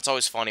film now. It's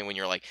always funny when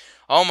you're like,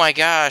 "Oh my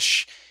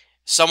gosh,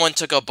 someone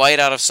took a bite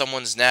out of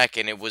someone's neck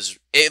and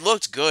it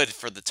looked good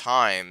for the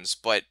times,"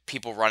 but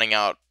people running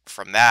out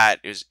from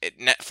that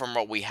from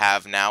what we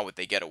have now, what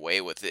they get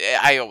away with.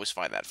 I always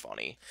find that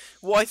funny.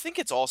 Well, I think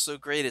it's also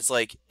great. It's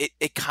like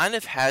it kind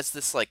of has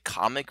this like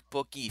comic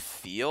booky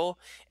feel,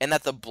 and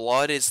that the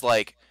blood is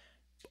like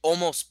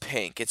almost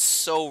pink. It's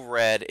so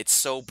red. It's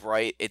so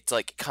bright. It's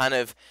like kind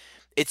of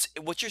it's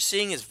what you're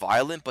seeing is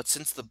violent, but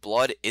since the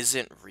blood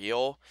isn't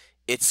real,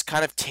 it's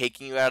kind of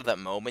taking you out of that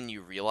moment.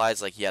 You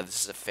realize like, yeah,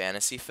 this is a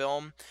fantasy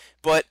film.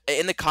 But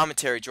in the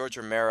commentary, George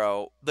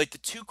Romero, like the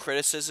two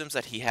criticisms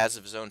that he has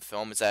of his own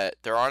film is that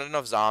there aren't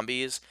enough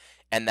zombies,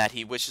 and that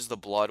he wishes the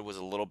blood was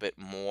a little bit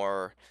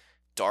more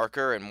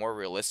darker and more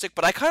realistic.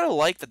 But I kind of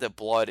like that the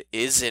blood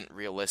isn't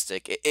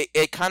realistic.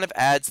 It kind of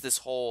adds this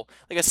whole,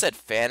 like I said,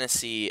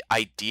 fantasy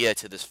idea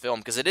to this film,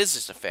 because it is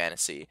just a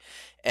fantasy.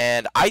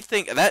 And I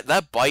think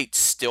that bite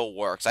still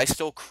works. I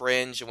still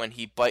cringe when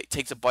he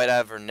takes a bite out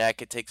of her neck,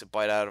 it takes a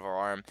bite out of her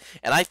arm.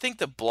 And I think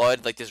the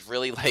blood, like this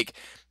really like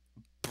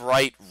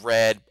bright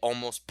red,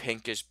 almost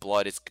pinkish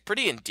blood, is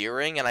pretty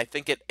endearing, and I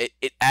think it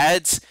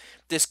adds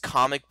this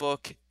comic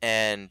book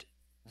and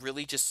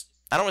really just,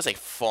 I don't want to say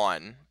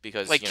fun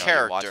because Like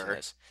you're watching character,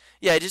 this.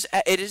 Yeah, it just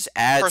adds something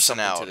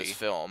to this personality.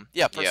 film.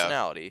 Yeah, Yeah.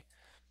 personality.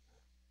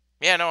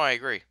 Yeah, no, I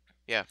agree.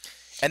 Yeah.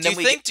 And then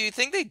Do you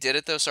think they did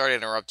it though? Sorry to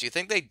interrupt. Do you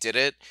think they did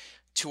it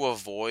to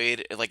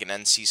avoid like an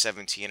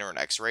NC-17 or an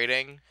X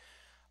rating?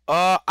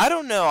 I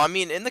don't know. I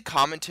mean, in the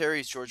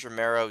commentaries, George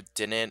Romero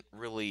didn't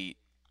really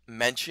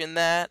mention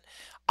that.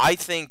 I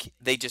think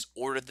they just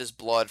ordered this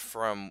blood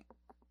from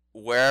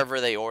wherever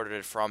they ordered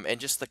it from, and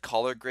just the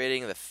color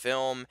grading of the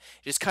film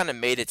just kind of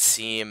made it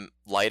seem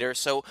lighter.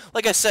 So,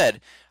 like I said,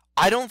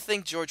 I don't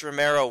think George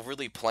Romero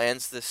really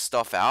plans this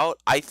stuff out.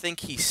 I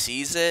think he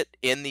sees it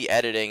in the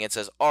editing and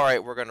says, "All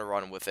right, we're gonna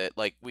run with it.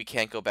 Like, we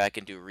can't go back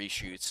and do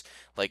reshoots.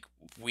 Like,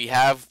 we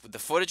have the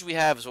footage we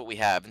have is what we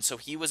have." And so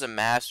he was a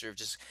master of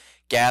just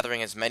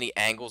gathering as many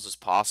angles as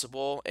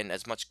possible and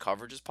as much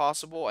coverage as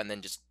possible, and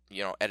then just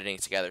editing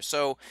it together.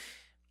 So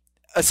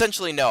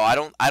essentially, no, I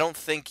don't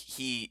think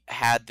he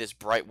had this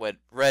bright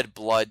red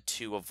blood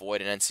to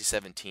avoid an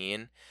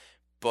NC-17,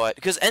 but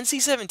because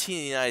NC-17 in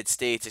the United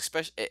States,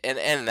 especially and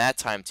in that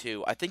time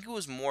too, I think it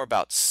was more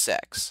about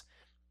sex.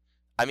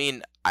 I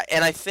mean,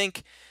 I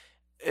think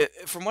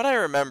from what I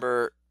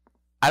remember,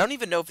 I don't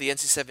even know if the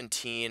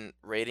NC-17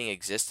 rating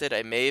existed.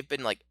 It may have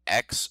been like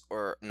X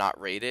or not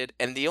rated,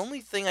 and the only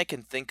thing I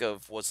can think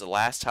of was The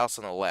Last House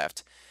on the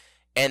Left,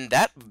 and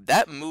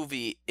that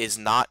movie is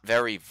not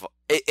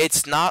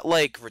it's not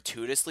like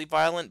gratuitously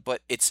violent,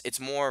 but it's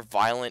more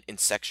violent in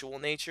sexual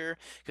nature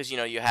because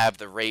you have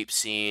the rape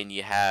scene,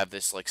 you have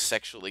this like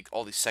sexually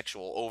all these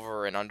sexual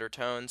over and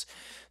undertones.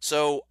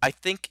 So I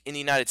think in the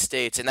United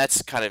States, and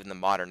that's kind of in the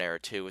modern era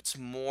too, it's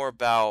more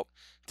about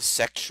the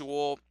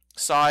sexual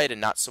side and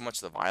not so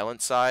much the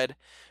violent side.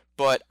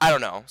 But I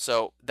don't know.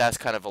 So that's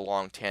kind of a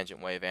long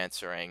tangent way of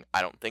answering.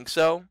 I don't think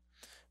so.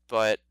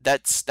 But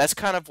that's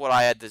kind of what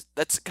I had to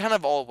that's kind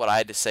of all what I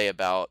had to say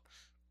about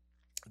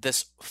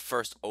this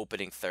first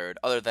opening third,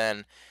 other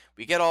than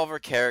we get all of our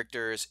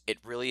characters. It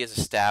really is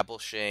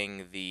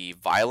establishing the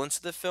violence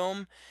of the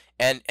film,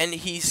 and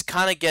he's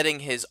kind of getting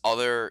his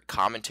other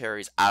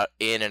commentaries out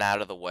in and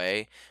out of the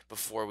way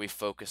before we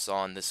focus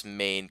on this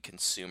main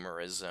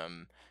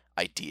consumerism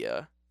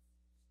idea.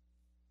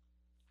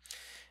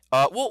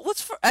 Well,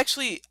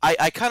 actually,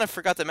 I kind of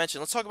forgot to mention.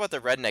 Let's talk about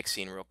the redneck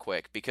scene real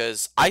quick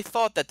because I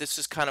thought that this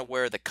is kind of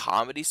where the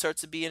comedy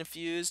starts to be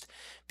infused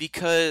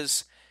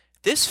because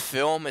this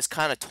film is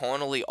kind of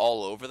tonally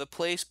all over the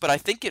place, but I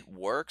think it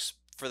works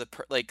for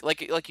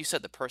like you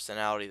said, the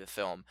personality of the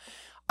film.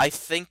 I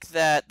think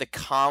that the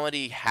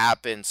comedy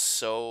happens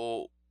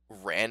so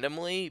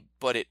randomly,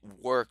 but it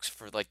works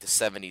for like the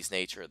 70s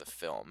nature of the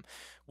film.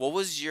 What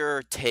was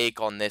your take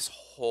on this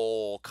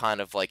whole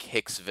kind of like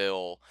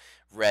Hicksville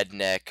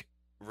redneck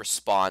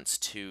response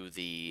to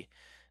the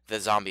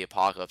zombie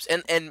apocalypse?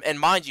 And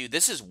mind you,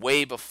 this is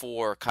way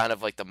before kind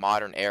of like the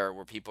modern era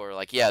where people are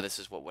like, yeah, this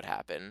is what would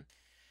happen.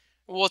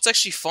 Well, it's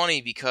actually funny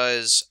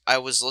because I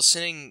was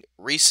listening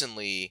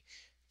recently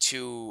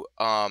to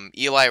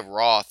Eli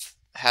Roth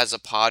has a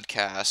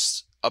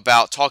podcast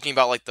about talking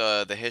about like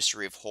the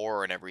history of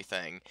horror and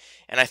everything.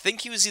 And I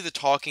think he was either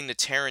talking to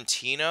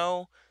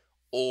Tarantino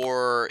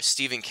or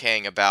Stephen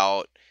King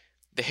about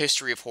the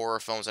history of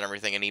horror films and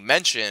everything, and he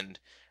mentioned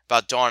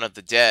about Dawn of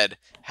the Dead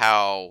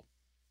how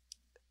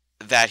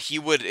that he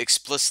would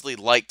explicitly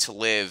like to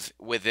live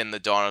within the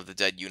Dawn of the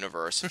Dead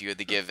universe if you had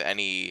to give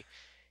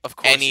Of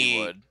course he any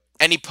would.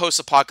 any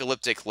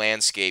post-apocalyptic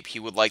landscape, he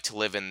would like to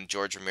live in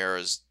George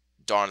Romero's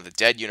Dawn of the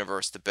Dead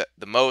universe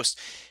the most,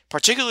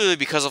 particularly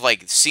because of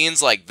like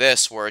scenes like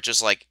this where it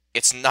just like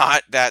it's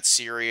not that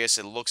serious.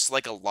 It looks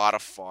like a lot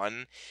of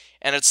fun,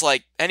 and it's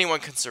like anyone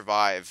can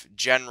survive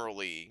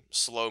generally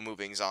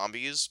slow-moving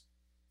zombies.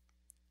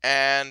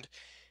 And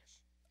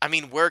I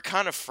mean, we're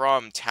kind of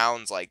from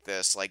towns like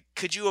this. Like,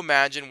 could you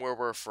imagine where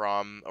we're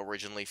from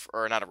originally,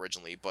 or not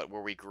originally, but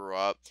where we grew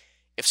up?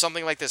 If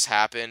something like this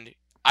happened,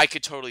 I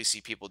could totally see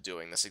people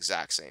doing this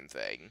exact same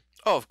thing.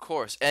 Oh, of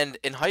course. And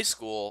in high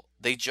school,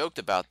 they joked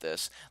about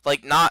this.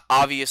 Like, not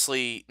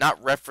obviously, not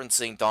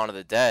referencing Dawn of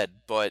the Dead,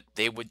 but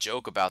they would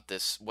joke about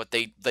this. What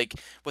they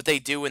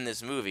do in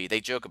this movie, they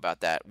joke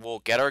about that. We'll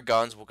get our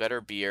guns, we'll get our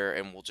beer,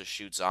 and we'll just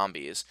shoot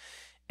zombies.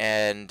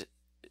 And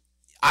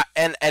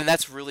and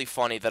that's really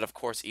funny that of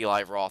course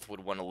Eli Roth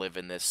would want to live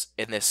in this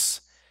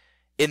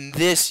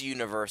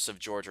universe of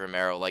George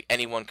Romero. Like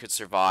anyone could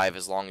survive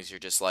as long as you're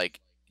just like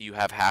you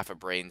have half a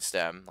brain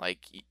stem. Like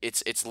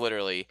it's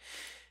literally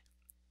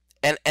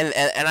and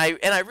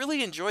I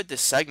really enjoyed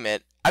this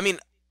segment. I mean,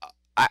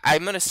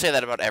 I'm gonna say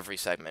that about every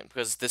segment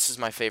because this is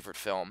my favorite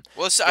film.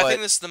 Well, I think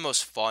But this is the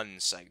most fun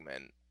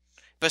segment.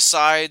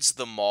 Besides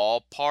the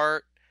mall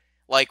part,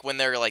 like when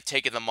they're like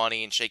taking the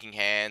money and shaking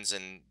hands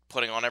and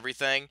putting on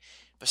everything.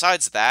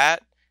 Besides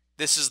that,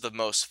 this is the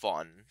most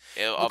fun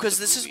Well, of the because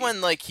this is movie.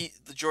 when like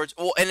the George.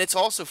 Well, and it's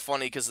also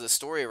funny because the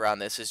story around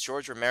this is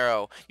George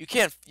Romero. You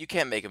can't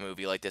make a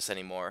movie like this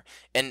anymore,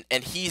 and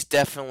he's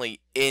definitely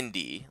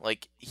indie.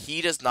 Like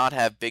he does not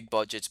have big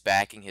budgets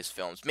backing his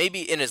films.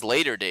 Maybe in his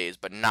later days,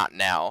 but not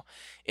now,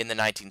 in the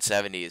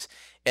 1970s.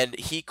 And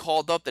he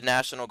called up the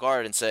National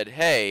Guard and said,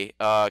 "Hey,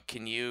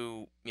 can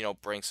you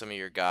bring some of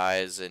your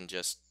guys and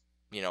just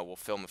we'll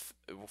film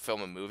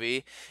a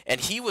movie."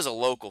 And he was a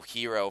local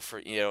hero for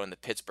in the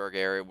Pittsburgh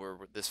area where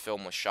this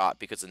film was shot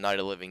because of Night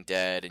of the Living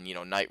Dead and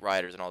Night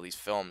Riders and all these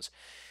films.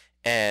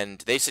 And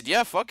they said,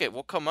 "Yeah, fuck it,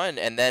 we'll come on."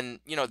 And then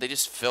they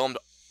just filmed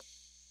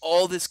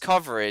all this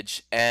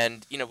coverage,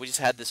 and we just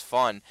had this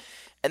fun.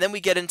 And then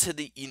we get into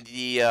the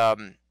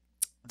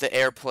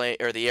airplane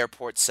or the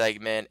airport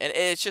segment, and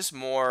it's just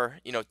more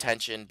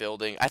tension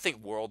building. I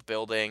think world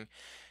building,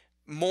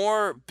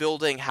 more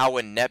building how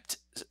inept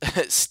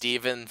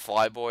Steven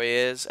Flyboy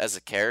is as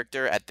a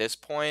character at this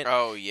point,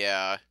 Oh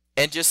yeah.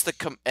 and just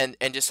and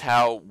just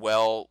how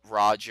well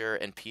Roger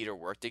and Peter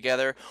work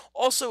together.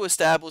 Also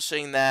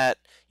establishing that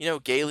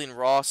Galen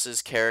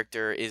Ross's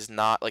character is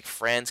not like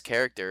Fran's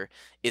character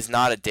is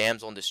not a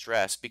damsel in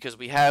distress, because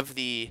we have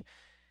the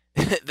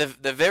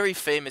the very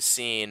famous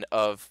scene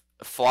of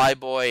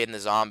Flyboy and the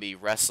zombie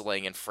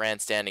wrestling and Fran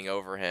standing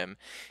over him,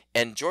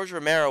 and George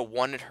Romero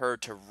wanted her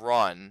to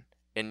run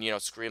and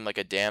scream like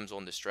a damsel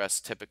in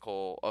distress,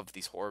 typical of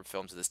these horror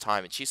films of this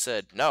time, and she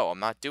said, "No, I'm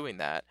not doing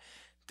that.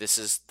 This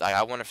is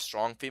I want a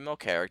strong female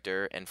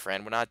character, and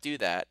Fran would not do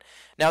that."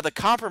 Now the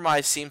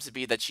compromise seems to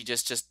be that she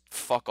just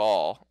fuck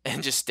all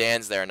and just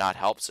stands there and not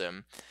helps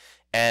him,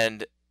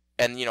 and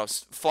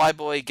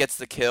Flyboy gets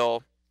the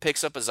kill,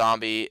 picks up a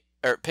zombie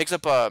or picks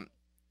up a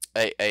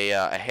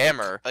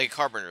hammer Like a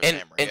carpenter's and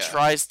hammer, and yeah.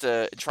 tries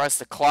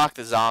to clock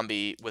the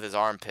zombie with his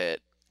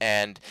armpit.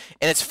 And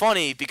it's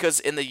funny because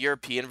in the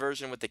European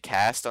version with the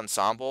cast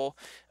ensemble,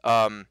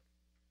 um,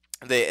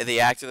 the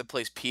actor that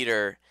plays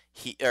Peter,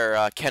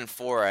 Ken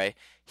Foree,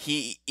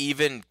 he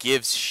even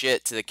gives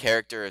shit to the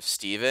character of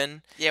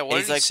Steven. Yeah, And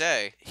what did he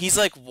say? he's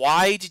like,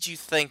 "Why did you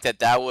think that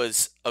that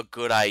was a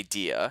good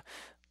idea?"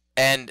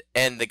 And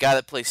the guy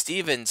that plays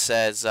Steven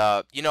says,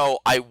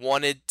 "I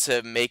wanted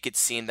to make it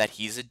seem that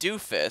he's a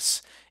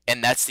doofus,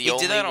 and that's the He did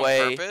only that on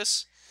way."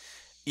 purpose?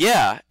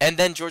 Yeah, and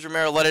then George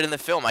Romero let it in the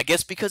film. I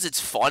guess because it's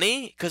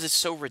funny, because it's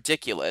so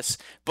ridiculous.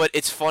 But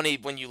it's funny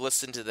when you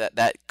listen to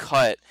that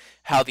cut,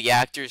 how the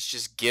actors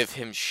just give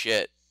him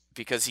shit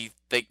because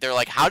they're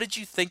like, "How did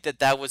you think that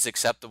that was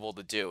acceptable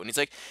to do?" And he's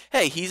like,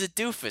 "Hey, he's a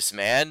doofus,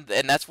 man,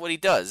 and that's what he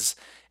does."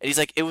 And he's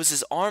like, "It was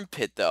his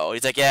armpit, though."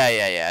 He's like, "Yeah,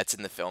 yeah, yeah, it's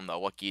in the film, though.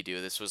 What can you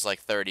do? This was like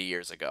 30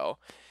 years ago."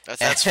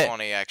 That's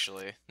funny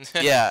actually.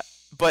 Yeah,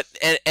 but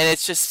and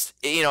it's just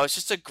it's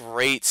just a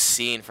great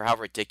scene for how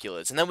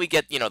ridiculous. And then we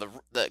get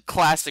the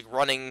classic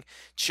running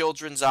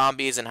children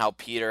zombies and how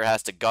Peter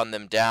has to gun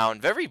them down.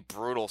 Very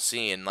brutal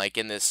scene, like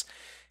in this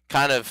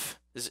kind of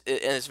in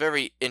this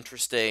very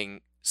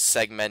interesting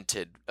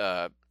segmented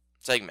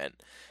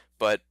segment.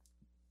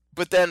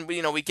 But then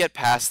we get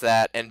past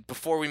that, and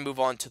before we move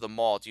on to the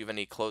mall, do you have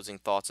any closing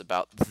thoughts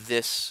about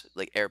this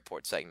like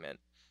airport segment?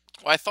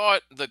 Well, I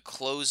thought the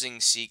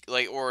closing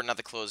like, or not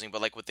the closing,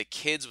 but like with the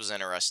kids was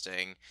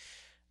interesting.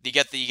 You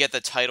get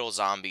the title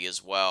zombie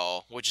as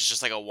well, which is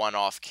just like a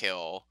one-off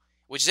kill,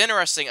 which is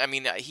interesting. I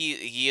mean,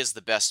 he is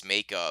the best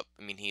makeup.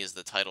 I mean, he is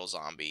the title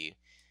zombie,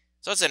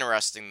 so it's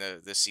interesting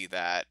to see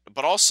that.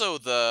 But also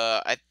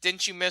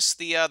didn't you miss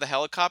the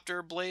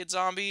helicopter blade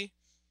zombie?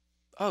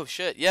 Oh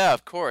shit, yeah,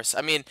 of course.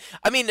 I mean,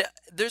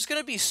 there's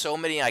gonna be so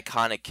many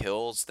iconic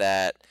kills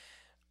that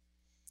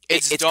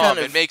It's it's kind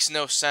dumb. It of makes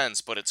no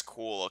sense, but it's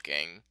cool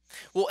looking.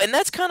 well, and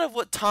that's kind of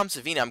what Tom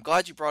Savini. I'm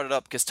glad you brought it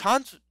up because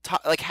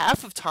like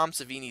half of Tom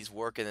Savini's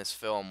work in this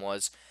film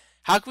was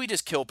how can we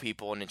just kill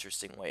people in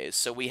interesting ways.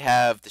 So we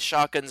have the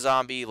shotgun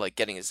zombie, like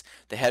getting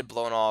the head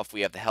blown off.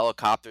 We have the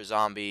helicopter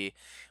zombie.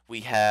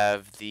 We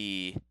have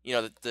The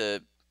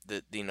the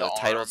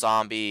title arm,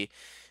 zombie.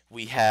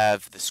 We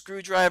have the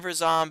screwdriver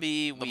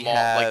zombie. the We mall,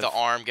 like the have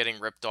arm getting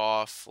ripped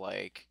off,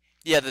 like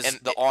yeah, and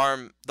the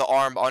arm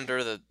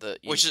under the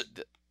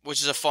which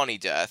is a funny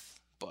death,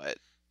 but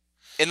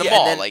in the yeah, and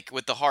mall, then like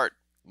with the heart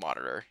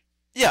monitor.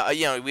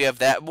 yeah, we have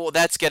that. Well,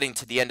 that's getting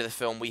to the end of the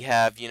film. We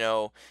have,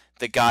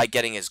 the guy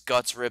getting his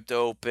guts ripped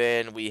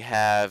open. We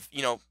have,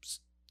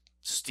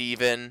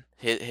 Steven,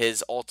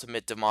 his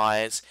ultimate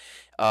demise.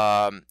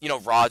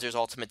 Roger's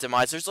ultimate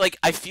demise. There's like,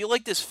 I feel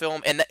like this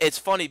film, and it's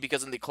funny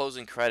because in the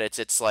closing credits,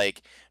 it's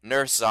like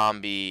Nurse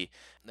Zombie,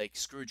 like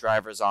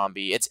Screwdriver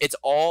Zombie. It's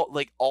all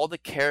like all the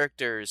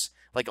characters,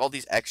 like all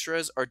these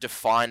extras, are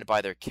defined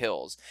by their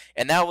kills.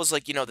 And that was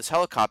like, this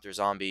helicopter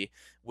zombie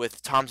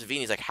with Tom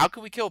Savini's like, how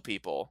can we kill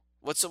people?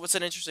 What's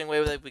an interesting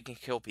way that we can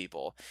kill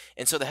people?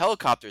 And so the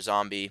helicopter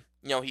zombie,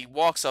 he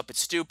walks up. It's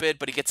stupid,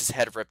 but he gets his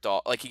head ripped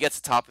off. Like he gets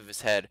the top of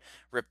his head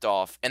ripped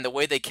off. And the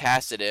way they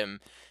casted him,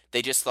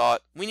 They just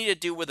thought we need a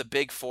dude with a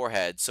big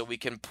forehead so we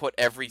can put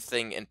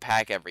everything and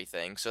pack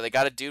everything. So they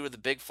got a dude with a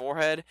big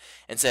forehead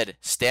and said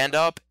stand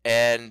up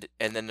and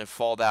then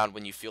fall down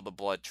when you feel the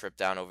blood trip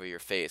down over your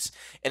face.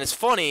 And it's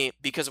funny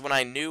because when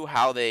I knew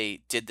how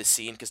they did the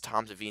scene, because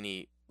Tom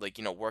Savini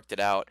worked it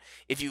out.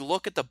 If you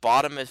look at the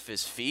bottom of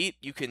his feet,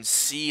 you can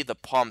see the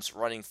pumps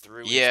running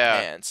through his Yeah,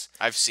 pants.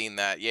 I've seen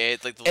that. Yeah,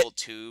 it's like the And, little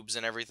tubes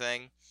and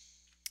everything.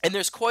 and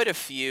there's quite a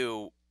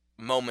few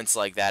moments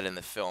like that in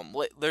the film.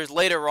 There's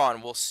later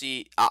on we'll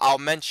see. I'll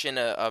mention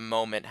a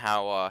moment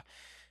how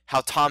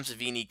Tom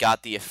Savini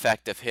got the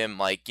effect of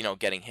him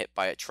getting hit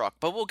by a truck,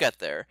 but we'll get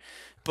there.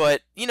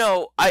 But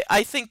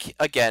I think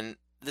again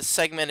this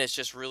segment is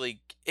just really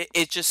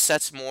it just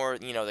sets more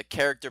the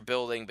character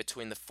building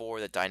between the four,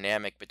 the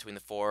dynamic between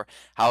the four,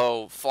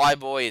 how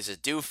Flyboy is a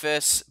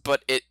doofus,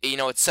 but it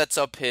sets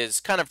up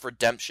his kind of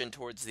redemption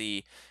towards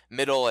the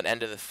middle and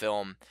end of the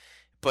film.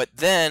 But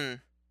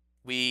then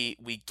we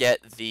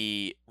get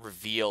the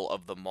reveal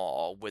of the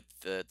mall with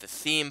the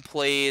theme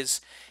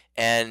plays,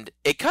 and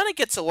it kind of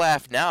gets a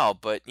laugh now,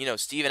 but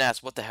Steven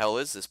asks what the hell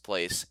is this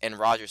place, and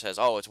Roger says,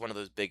 oh, it's one of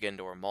those big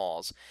indoor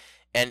malls.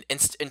 And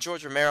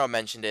George Romero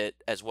mentioned it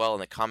as well in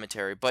the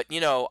commentary, but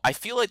I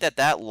feel like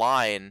that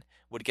line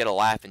would get a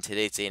laugh in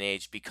today's day and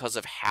age because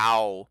of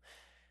how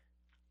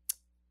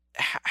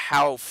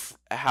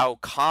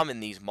common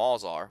these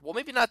malls are. Well,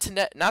 maybe not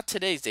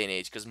today's day and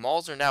age because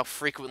malls are now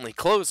frequently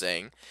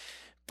closing,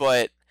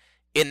 but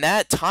in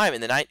that time in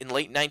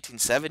late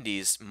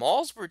 1970s,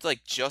 malls were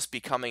like just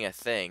becoming a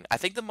thing. I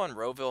think the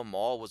Monroeville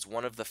Mall was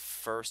one of the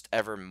first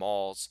ever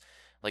malls,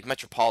 like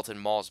metropolitan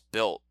malls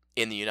built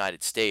in the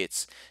United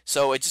States.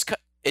 So it just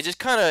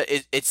kind of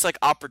it's like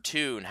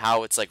opportune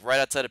how it's like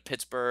right outside of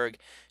Pittsburgh.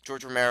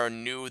 George Romero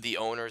knew the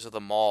owners of the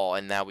mall,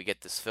 and now we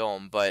get this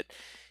film. But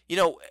you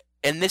know,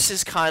 and this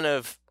is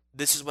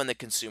when the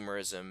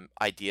consumerism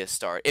ideas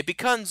start. It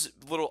becomes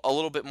a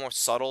little bit more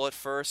subtle at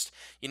first.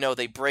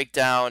 They break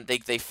down,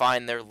 they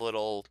find their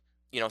little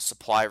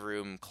supply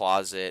room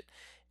closet,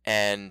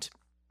 and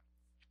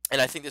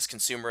I think this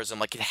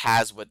consumerism, like, it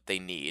has what they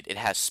need. It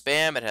has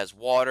Spam, it has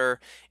water,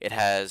 it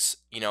has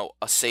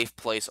a safe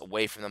place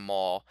away from the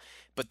mall.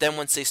 But then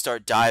once they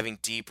start diving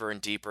deeper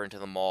and deeper into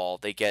the mall,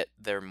 they get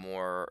their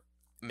more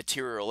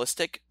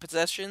materialistic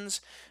possessions.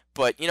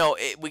 But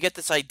we get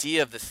this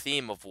idea of the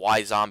theme of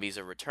why zombies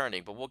are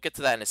returning. But we'll get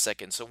to that in a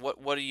second. So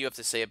what do you have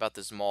to say about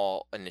this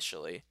mall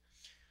initially?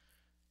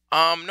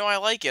 No, I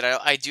like it.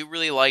 I do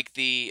really like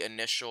the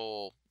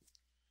initial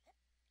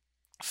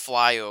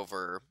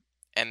flyover,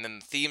 and then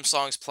the theme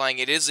song's playing.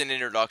 It is an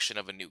introduction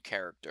of a new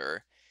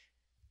character.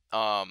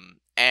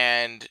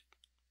 And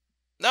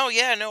no,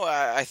 yeah, no,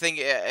 I think,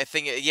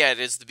 yeah, it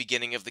is the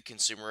beginning of the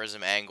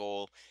consumerism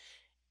angle,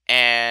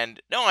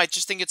 and no, I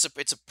just think it's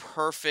a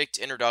perfect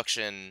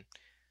introduction.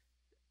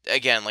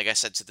 Again, like I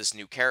said, to this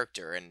new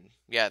character, and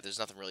yeah, there's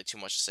nothing really too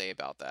much to say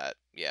about that.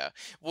 Yeah.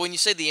 Well, when you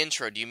say the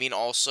intro, do you mean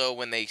also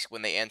when they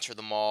enter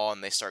the mall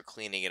and they start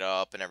cleaning it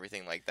up and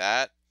everything like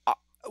that? Uh,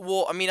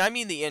 well, I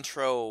mean the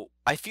intro.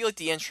 I feel like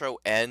the intro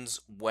ends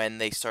when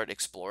they start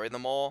exploring the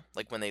mall,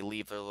 like when they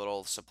leave their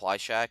little supply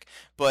shack.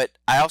 But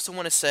I also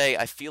want to say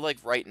I feel like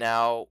right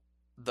now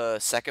the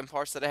second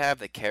parts that I have,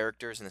 the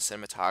characters and the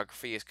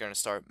cinematography, is going to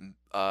start,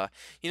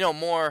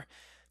 more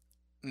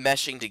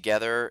meshing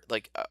together,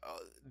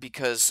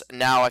 because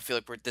now I feel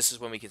like this is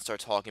when we can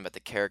start talking about the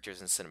characters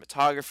and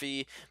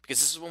cinematography, because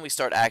this is when we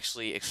start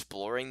actually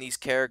exploring these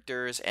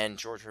characters, and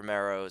George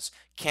Romero's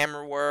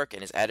camera work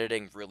and his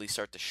editing really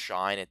start to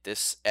shine at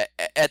this,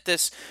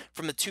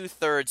 from the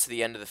two-thirds to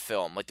the end of the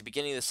film, like the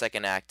beginning of the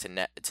second act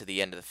to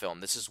the end of the film.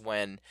 This is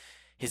when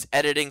his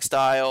editing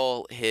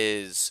style,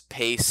 his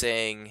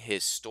pacing,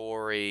 his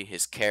story,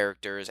 his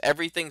characters,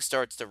 everything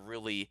starts to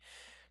really,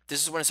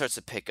 this is when it starts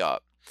to pick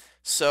up.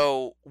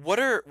 So, what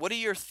are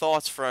your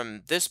thoughts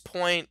from this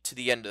point to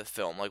the end of the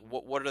film? Like,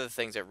 what are the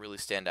things that really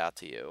stand out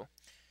to you?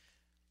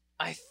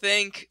 I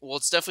think, well,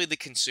 it's definitely the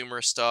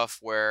consumer stuff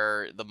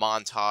where the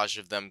montage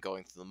of them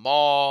going through the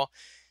mall,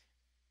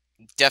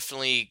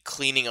 definitely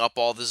cleaning up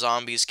all the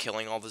zombies,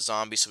 killing all the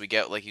zombies. So we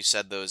get, like you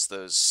said, those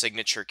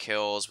signature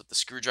kills with the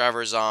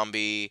screwdriver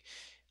zombie,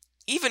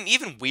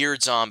 even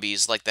weird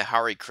zombies like the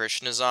Hare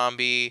Krishna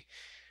zombie.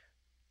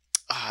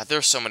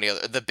 There's so many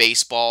other, the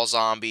baseball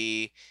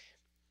zombie,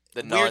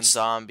 The weird, nun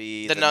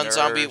zombie, the the nun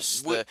zombie,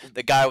 nurse,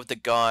 the guy with the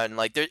gun.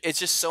 Like, it's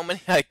just so many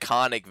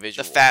iconic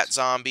the fat visuals.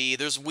 zombie.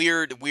 There's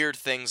weird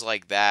things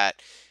like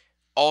that.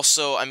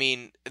 Also, I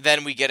mean,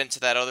 then we get into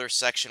that other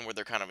section where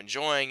they're kind of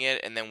enjoying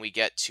it, and then we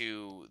get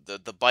to the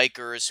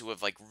bikers who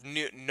have like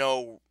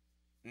no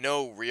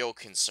real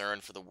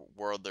concern for the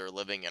world they're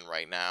living in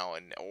right now,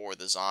 and or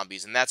the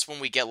zombies, and that's when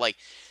we get like,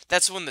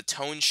 that's when the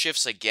tone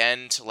shifts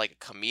again to like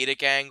a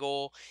comedic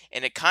angle,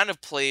 and it kind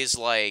of plays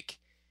like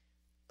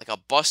a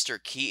Buster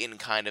Keaton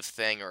kind of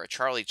thing or a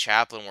Charlie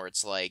Chaplin where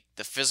it's like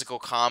the physical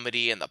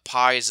comedy and the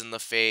pies in the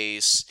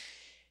face,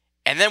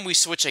 and then we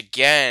switch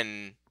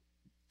again.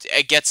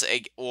 It gets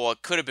well,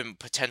 it could have been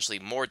potentially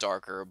more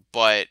darker,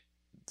 but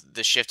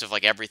the shift of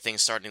like everything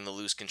starting to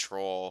lose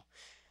control.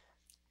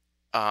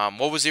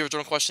 What was the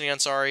original question again?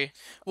 Sorry.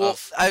 Well,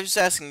 Of I was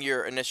asking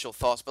your initial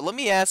thoughts, but let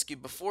me ask you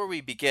before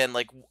we begin,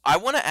 like I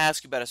want to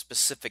ask you about a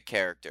specific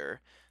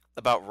character,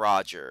 about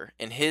Roger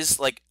and his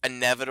like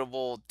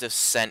inevitable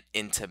descent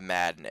into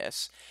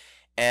madness.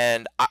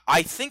 And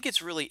I think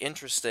it's really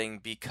interesting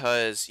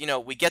because,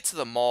 we get to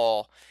the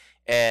mall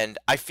and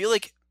I feel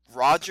like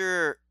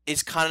Roger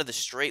is kind of the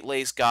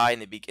straight-laced guy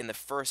in the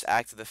first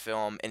act of the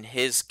film, and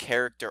his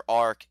character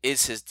arc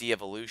is his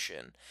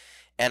de-evolution.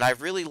 And I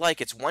really like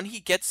it's when he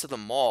gets to the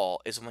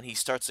mall is when he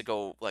starts to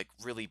go like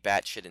really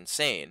batshit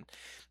insane.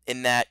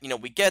 In that,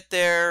 we get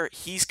there,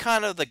 he's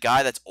kind of the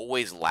guy that's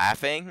always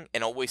laughing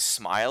and always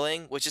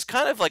smiling, which is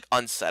kind of like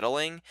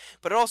unsettling,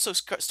 but it also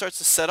starts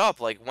to set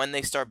up like when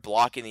they start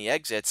blocking the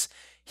exits,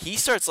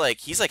 he's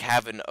like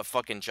having a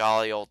fucking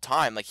jolly old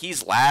time. Like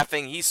he's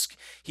laughing, he's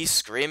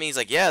screaming, he's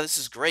like, "Yeah, this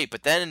is great."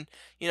 But then,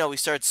 he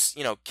starts,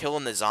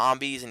 killing the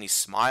zombies and he's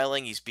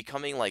smiling, he's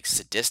becoming like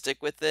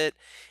sadistic with it.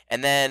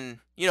 And then,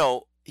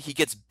 he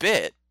gets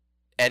bit,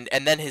 and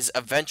then his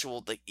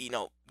eventual, like,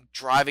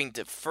 driving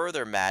to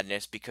further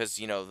madness because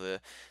the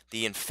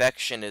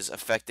infection is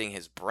affecting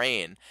his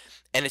brain,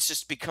 and it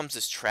just becomes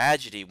this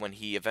tragedy when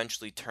he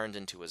eventually turns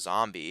into a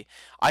zombie.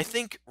 I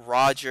think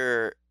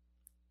Roger,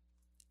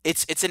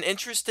 it's an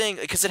interesting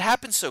because it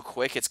happens so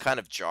quick, it's kind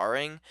of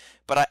jarring,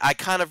 but I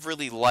kind of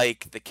really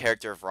like the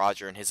character of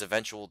Roger and his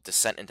eventual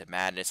descent into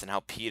madness, and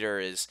how Peter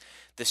is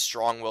this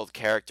strong-willed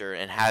character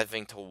and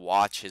having to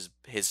watch his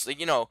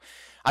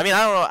I mean,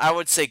 I don't know, I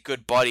would say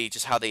good buddy,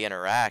 just how they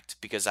interact,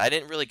 because I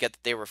didn't really get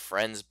that they were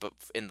friends, but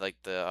in like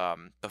the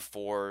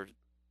before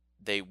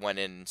they went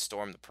in and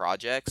stormed the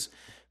projects,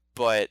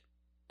 but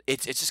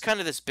it's just kind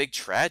of this big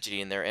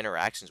tragedy in their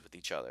interactions with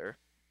each other.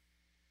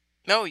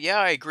 No, yeah,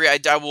 I agree.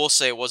 I will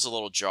say it was a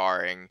little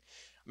jarring.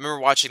 I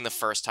remember watching the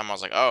first time. I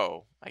was like,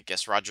 oh, I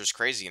guess Roger's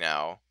crazy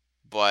now.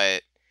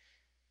 But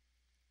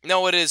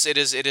no, it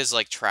is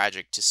like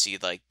tragic to see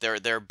like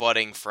their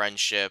budding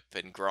friendship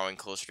and growing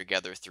closer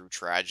together through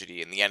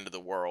tragedy and the end of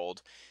the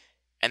world.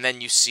 And then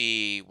you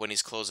see when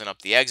he's closing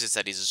up the exits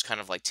that he's just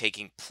kind of like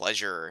taking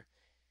pleasure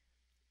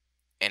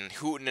and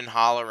hooting and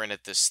hollering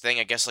at this thing.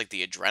 I guess like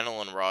the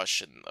adrenaline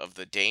rush and of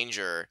the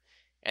danger,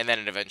 and then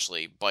it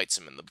eventually bites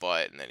him in the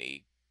butt, and then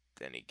he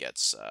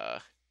gets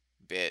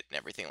bit and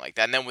everything like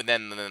that. And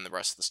then the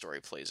rest of the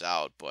story plays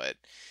out. But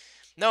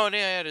no,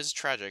 yeah, it is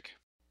tragic.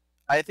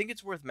 I think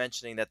it's worth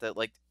mentioning that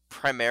like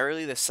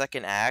primarily the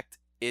second act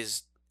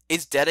is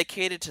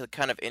dedicated to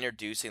kind of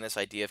introducing this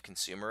idea of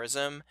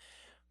consumerism,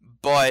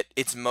 but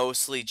it's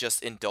mostly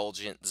just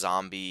indulgent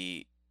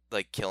zombie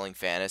like killing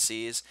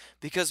fantasies,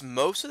 because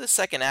most of the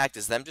second act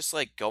is them just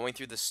like going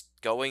through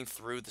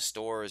the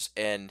stores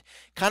and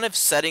kind of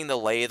setting the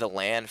lay of the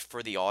land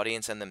for the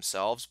audience and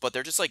themselves, but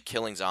they're just like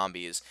killing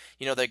zombies.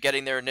 They're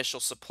getting their initial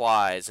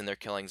supplies and they're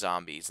killing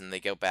zombies, and they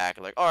go back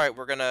and like, all right,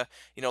 we're gonna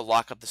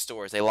lock up the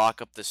stores. They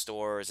lock up the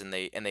stores, and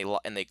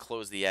they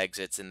close the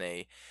exits, and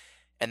they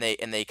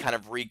kind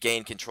of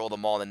regain control of the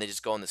mall, and then they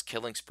just go on this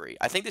killing spree.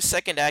 I think the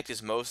second act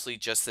is mostly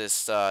just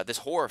this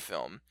horror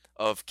film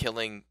of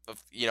killing,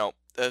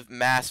 of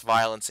mass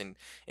violence and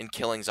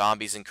killing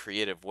zombies in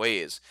creative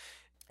ways.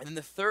 And then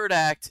the third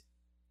act,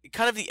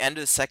 kind of the end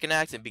of the second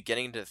act and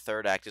beginning into the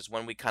third act, is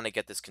when we kind of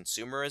get this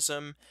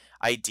consumerism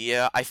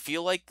idea. I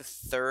feel like the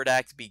third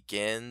act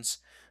begins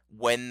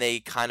when they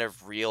kind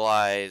of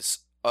realize,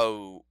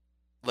 oh,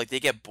 like they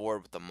get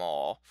bored with the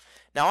mall.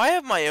 Now I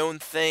have my own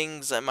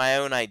things and my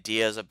own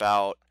ideas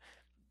about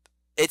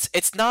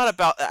it's not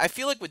about, I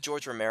feel like with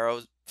George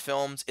Romero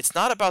films, it's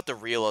not about the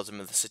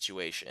realism of the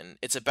situation.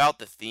 It's about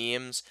the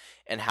themes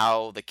and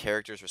how the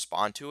characters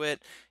respond to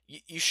it.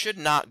 You should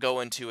not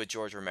go into a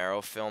George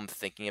Romero film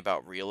thinking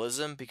about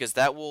realism, because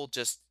that will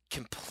just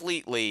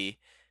completely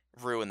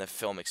ruin the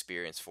film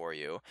experience for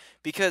you.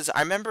 Because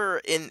I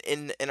remember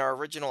in our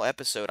original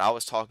episode, I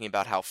was talking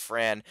about how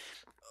Fran,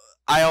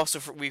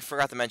 we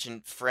forgot to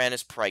mention Fran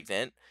is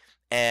pregnant,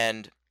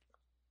 and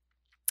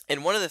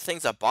one of the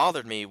things that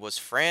bothered me was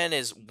Fran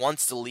is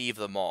wants to leave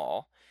the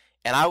mall.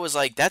 And I was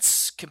like,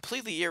 that's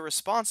completely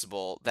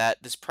irresponsible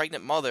that this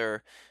pregnant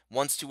mother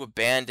wants to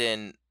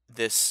abandon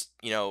this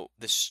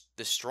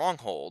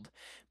stronghold.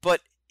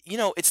 But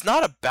it's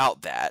not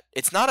about that.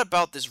 It's not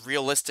about this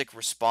realistic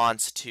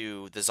response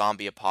to the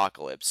zombie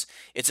apocalypse.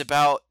 It's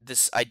about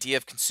this idea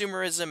of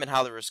consumerism and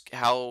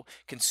how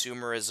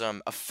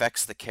consumerism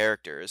affects the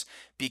characters.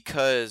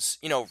 Because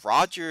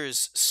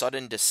Roger's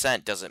sudden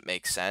descent doesn't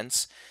make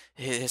sense.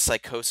 His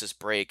psychosis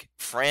break.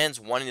 Fran's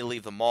wanting to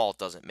leave the mall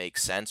doesn't make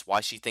sense. Why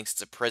she thinks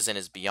it's a prison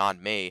is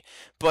beyond me.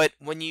 But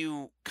when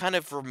you kind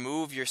of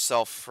remove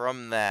yourself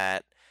from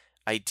that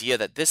idea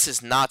that this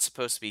is not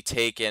supposed to be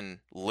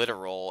taken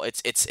literal,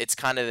 it's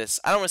kind of this,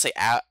 I don't want to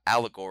say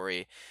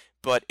allegory,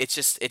 but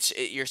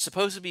you're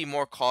supposed to be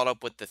more caught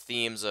up with the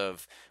themes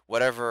of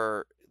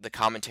whatever the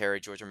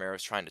commentary George Romero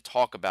is trying to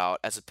talk about,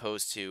 as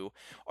opposed to,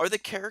 are the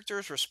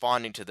characters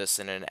responding to this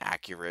in an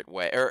accurate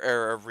way,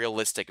 or a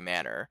realistic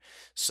manner?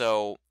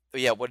 So,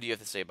 yeah, what do you have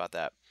to say about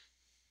that?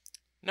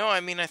 No, I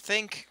mean I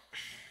think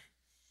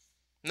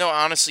no,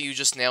 honestly, you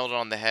just nailed it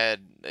on the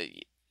head.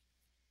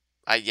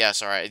 I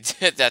yes, all right.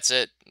 That's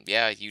it.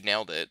 Yeah, you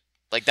nailed it.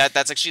 Like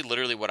that's actually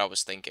literally what I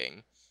was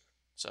thinking.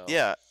 So,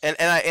 Yeah, and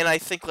I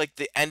think like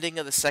the ending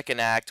of the second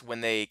act when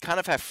they kind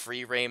of have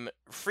free reign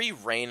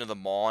of the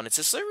mall, and it's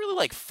just a really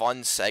like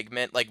fun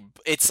segment. Like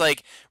it's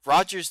like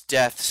Roger's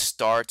death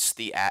starts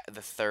the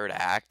third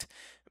act,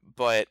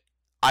 but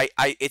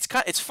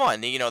it's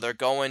fun. You know, they're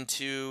going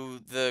to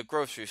the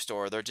grocery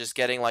store. They're just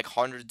getting like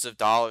hundreds of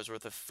dollars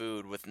worth of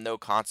food with no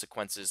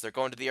consequences. They're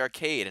going to the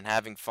arcade and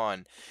having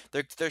fun.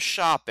 They're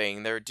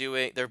shopping.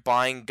 They're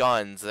buying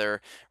guns.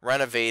 They're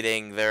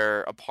renovating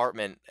their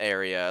apartment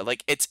area.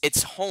 Like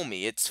it's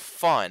homey, it's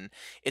fun.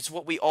 It's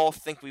what we all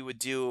think we would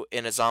do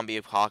in a zombie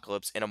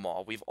apocalypse in a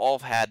mall. We've all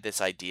had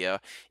this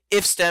idea.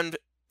 If stemmed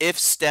if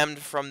stemmed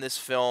from this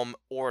film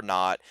or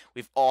not,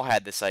 we've all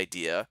had this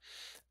idea.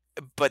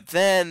 But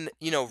then,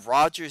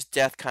 Roger's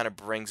death kind of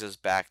brings us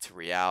back to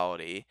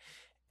reality.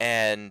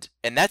 And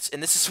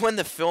this is when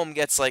the film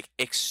gets like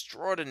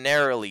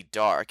extraordinarily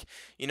dark.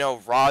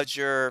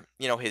 Roger,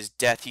 his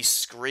death, he's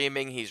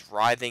screaming, he's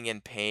writhing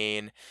in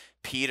pain.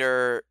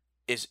 Peter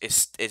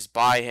is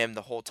by him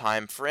the whole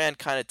time. Fran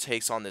kind of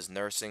takes on this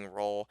nursing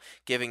role,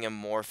 giving him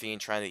morphine,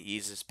 trying to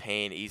ease his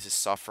pain, ease his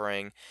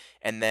suffering.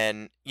 And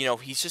then,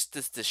 he's just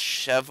this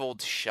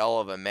disheveled shell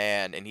of a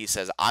man, and he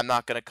says, "I'm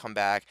not gonna come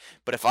back,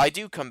 but if I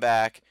do come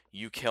back,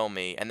 you kill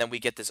me." And then we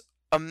get this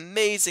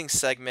amazing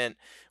segment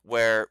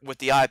where with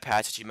the eye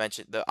patch that you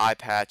mentioned, the eye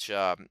patch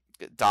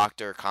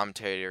doctor,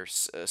 commentator,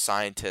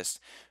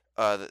 scientist,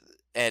 uh,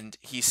 and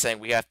he's saying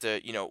we have to,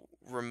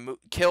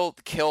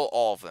 kill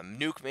all of them,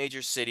 nuke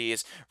major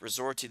cities,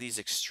 resort to these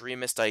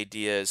extremist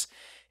ideas,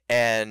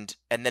 and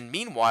then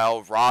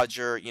meanwhile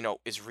Roger,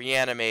 is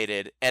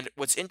reanimated. And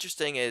what's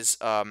interesting is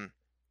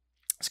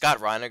Scott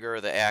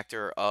Reiniger, the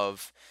actor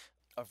of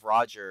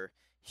Roger,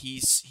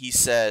 he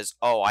says,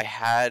 "Oh, I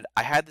had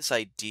this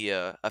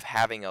idea of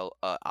having a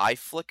eye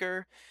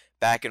flicker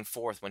back and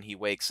forth when he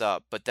wakes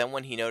up, but then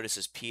when he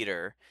notices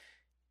Peter,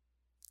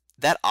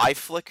 that eye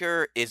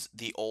flicker is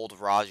the old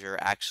Roger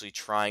actually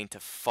trying to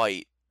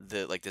fight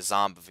the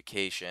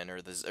zombification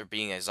or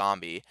being a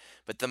zombie.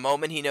 But the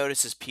moment he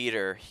notices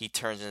Peter, he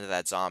turns into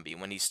that zombie.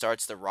 When he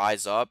starts to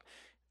rise up,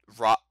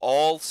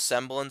 all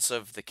semblance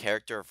of the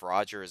character of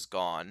Roger is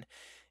gone."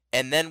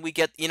 And then we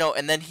get,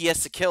 and then he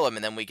has to kill him,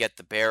 and then we get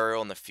the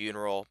burial and the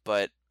funeral.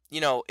 But,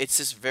 it's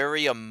this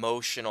very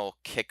emotional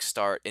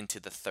kickstart into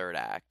the third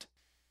act.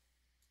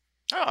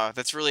 oh,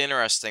 that's really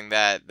interesting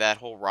that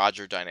whole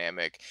Roger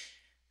dynamic.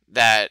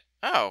 That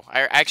oh,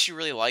 I actually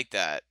really like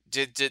that.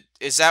 Did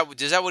is that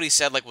what he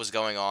said like was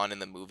going on in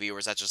the movie, or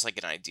was that just like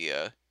an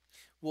idea?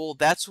 Well,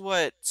 that's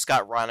what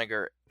Scott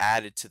Reiniger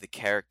added to the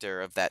character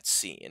of that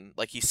scene.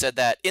 Like, he said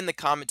that in the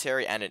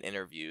commentary and in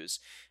interviews.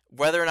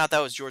 Whether or not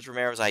that was George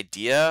Romero's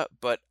idea,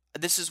 but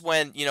this is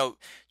when,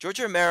 George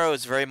Romero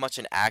is very much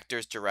an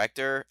actor's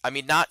director. I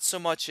mean, not so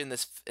much in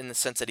the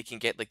sense that he can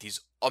get like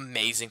these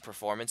amazing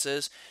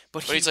performances, but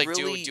But he he's like,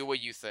 do really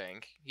what you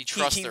think. He he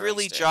trusts he their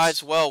really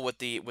instincts. jives well with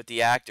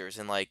the actors,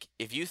 and like,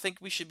 if you think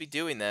we should be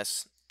doing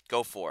this,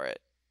 go for it.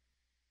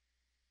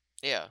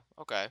 Yeah,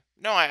 okay.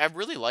 No, I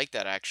really like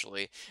that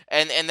actually.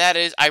 And that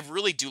is I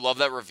really do love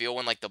that reveal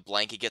when like the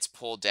blanket gets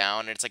pulled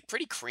down and it's like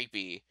pretty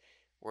creepy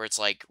where it's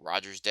like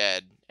Roger's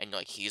dead and you're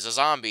like he's a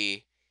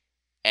zombie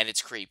and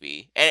it's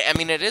creepy. And I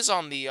mean it is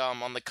on the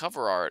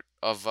cover art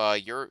of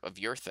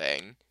your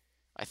thing,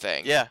 I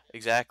think. Yeah,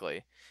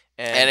 exactly.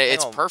 And And,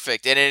 it's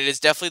perfect and it is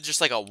definitely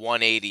just like a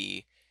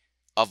 180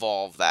 of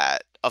all of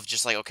that of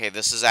just like okay,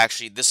 this is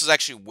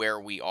actually where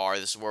we are.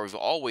 This is where we've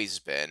always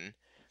been.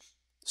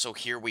 So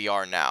here we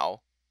are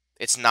now.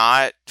 It's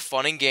not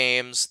fun and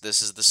games.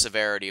 This is the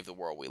severity of the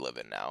world we live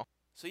in now.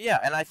 So yeah,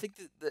 and I think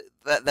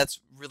that's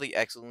really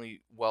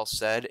excellently well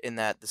said, in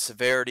that the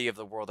severity of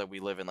the world that we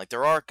live in. Like,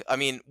 I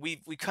mean, we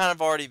kind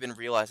of already been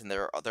realizing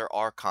there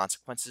are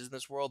consequences in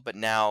this world, but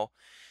now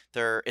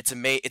it's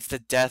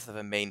the death of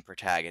a main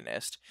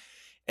protagonist.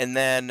 And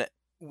then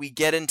we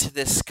get into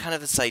this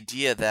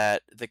idea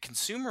that the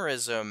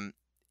consumerism,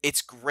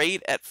 it's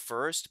great at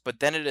first, but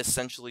then it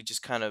essentially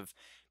just kind of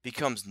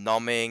becomes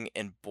numbing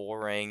and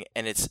boring,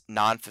 and it's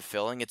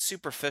non-fulfilling, it's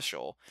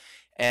superficial.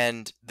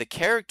 And the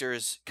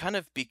characters kind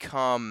of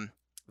become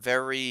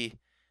very,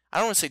 I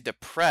don't want to say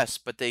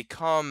depressed, but they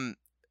come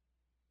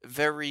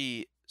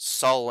very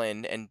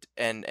sullen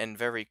and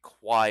very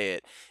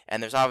quiet.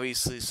 And there's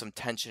obviously some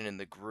tension in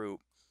the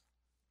group,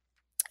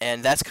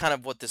 and that's kind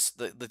of what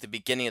the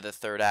beginning of the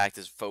third act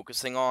is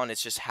focusing on.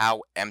 It's just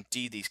how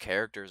empty these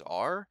characters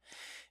are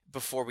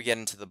before we get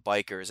into the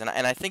bikers.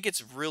 And I think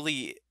it's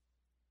really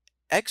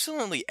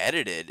excellently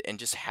edited, and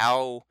just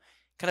how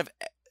kind of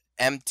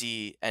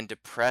empty and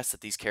depressed that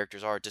these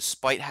characters are,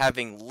 despite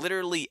having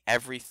literally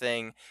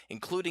everything,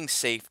 including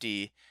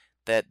safety,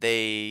 that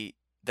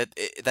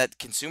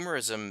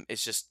consumerism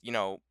is just,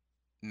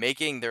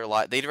 making their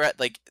life.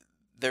 Like,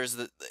 there's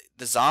the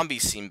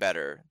zombies seem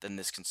better than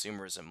this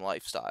consumerism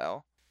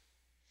lifestyle.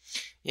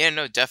 Yeah,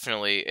 no,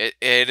 definitely.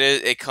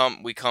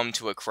 We come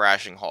to a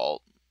crashing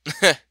halt.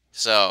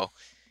 So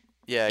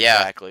Yeah, yeah,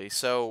 exactly.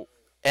 So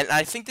And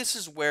I think this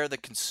is where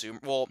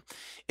well,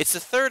 it's the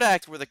third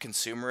act where the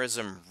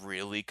consumerism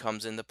really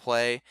comes into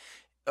play,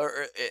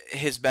 or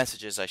his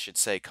messages, I should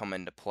say, come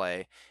into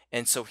play.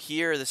 And so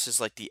here, this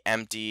is like the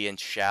empty and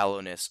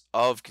shallowness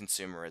of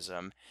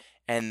consumerism,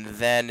 and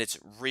then it's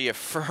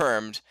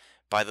reaffirmed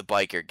by the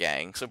biker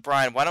gang. So,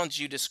 Brian, why don't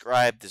you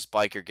describe this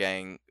biker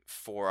gang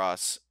for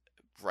us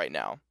right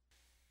now?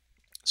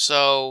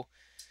 So,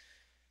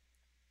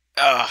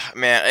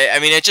 man, I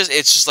mean, it's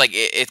just like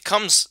it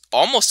comes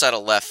almost out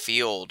of left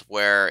field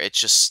where it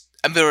just.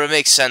 I mean, it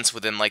makes sense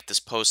within like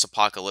this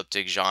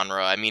post-apocalyptic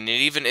genre. I mean,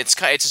 it's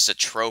just a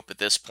trope at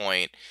this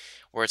point,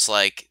 where it's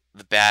like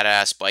the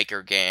badass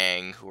biker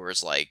gang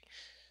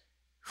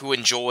who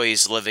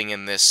enjoys living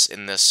in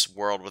this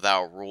world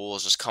without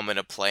rules just come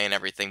into play and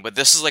everything. But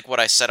this is like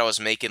what I said I was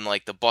making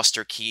like the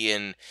Buster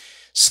Keaton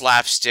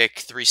slapstick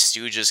Three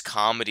Stooges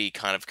comedy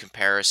kind of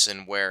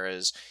comparison,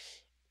 whereas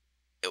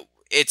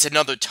it's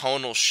another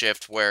tonal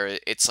shift where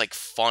it's like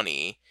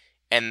funny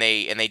and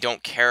they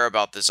don't care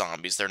about the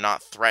zombies. They're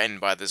not threatened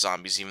by the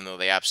zombies even though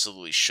they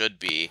absolutely should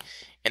be.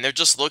 And they're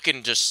just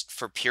looking just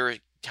for pure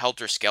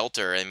helter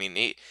skelter. I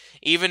mean,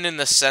 even in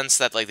the sense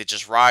that like they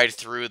just ride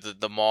through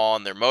the mall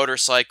on their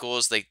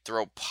motorcycles, they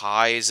throw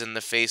pies in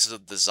the faces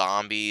of the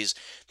zombies.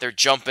 They're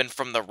jumping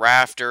from the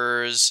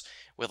rafters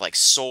with like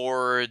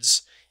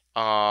swords.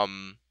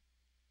 Um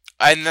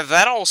and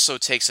that also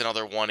takes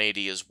another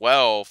 180 as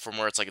well, from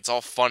where it's like it's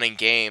all fun and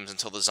games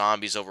until the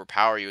zombies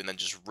overpower you and then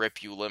just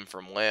rip you limb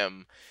from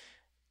limb.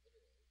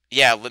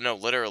 Yeah, no,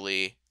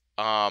 literally.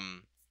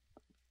 Um,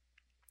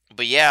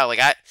 but yeah, like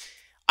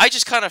I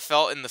just kind of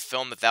felt in the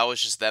film that that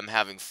was just them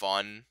having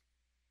fun.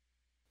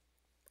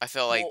 I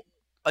felt like, Well,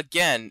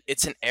 again,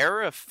 it's an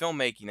era of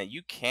filmmaking that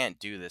you can't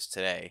do this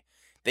today.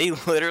 They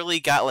literally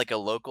got like a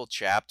local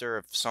chapter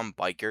of some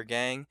biker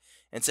gang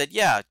and said,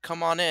 "Yeah,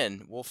 come on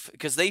in." Well,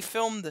 because they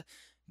filmed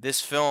this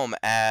film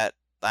at,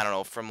 I don't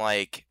know, from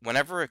like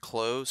whenever it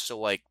closed, so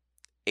like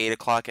 8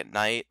 o'clock at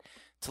night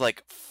to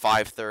like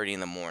 5:30 in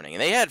the morning,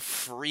 and they had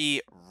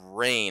free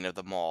reign of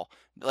the mall.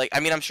 Like,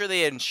 I mean, I'm sure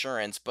they had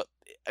insurance, but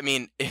I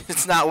mean,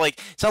 it's not like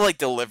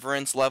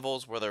Deliverance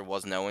levels where there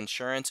was no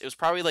insurance. It was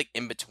probably like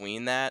in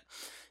between that,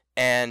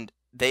 and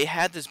they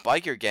had this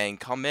biker gang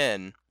come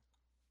in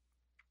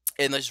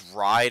and just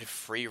ride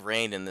free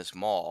reign in this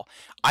mall.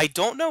 I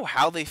don't know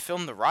how they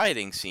filmed the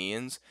rioting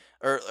scenes,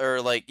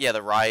 or like, yeah,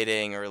 the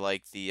rioting, or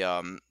like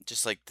the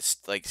just like this,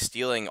 like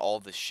stealing all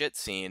the shit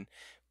scene,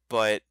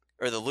 but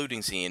or the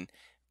looting scene,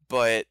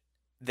 but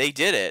they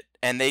did it,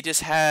 and they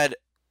just had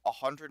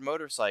 100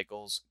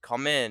 motorcycles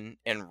come in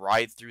and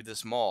ride through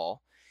this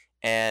mall,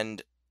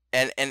 and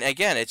and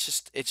again, it's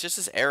just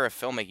this era of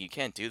filmmaking. You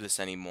can't do this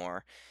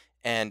anymore,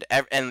 and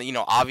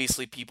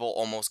obviously people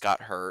almost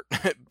got hurt,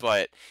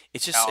 but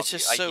it's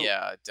just so,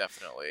 yeah,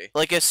 definitely.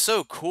 like, it's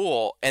so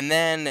cool. And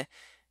then,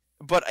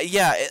 but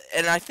yeah,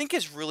 and I think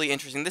it's really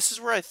interesting. This is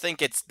where I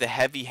think it's the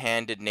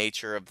heavy-handed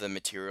nature of the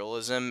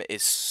materialism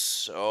is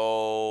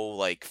so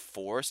like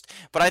forced.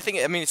 But I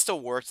mean, it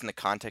still works in the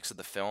context of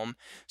the film.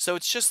 So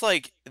it's just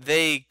like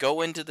they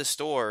go into the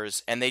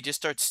stores and they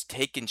just start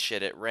taking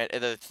shit at rent.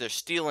 They're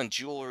stealing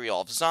jewelry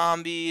off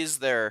zombies.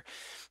 They're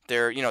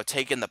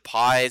taking the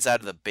pies out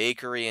of the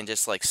bakery and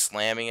just like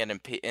slamming it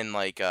in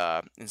like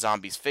in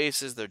zombies'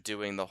 faces. They're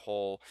doing the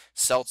whole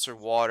seltzer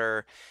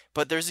water.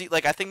 But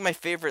like, I think my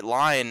favorite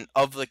line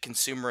of the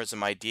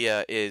consumerism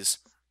idea is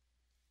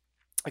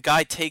a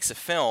guy takes a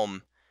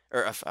film,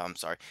 or I'm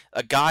sorry,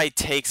 a guy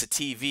takes a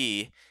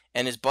TV,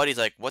 and his buddy's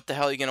like, "What the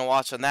hell are you gonna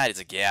watch on that?" He's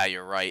like, "Yeah,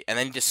 you're right," and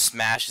then he just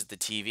smashes the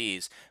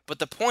TVs. But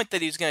the point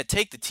that he's gonna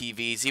take the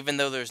TVs, even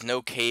though there's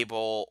no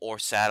cable or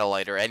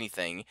satellite or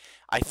anything,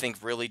 I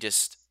think really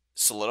just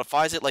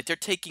solidifies it. Like, they're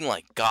taking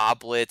like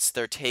goblets,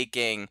 they're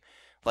taking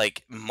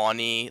like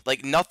money,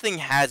 like nothing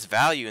has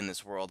value in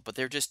this world, but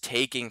they're just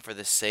taking for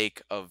the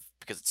sake of,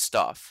 because it's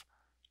stuff.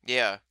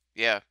 Yeah,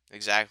 yeah,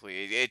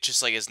 exactly. It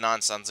just like is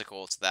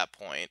nonsensical to that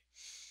point.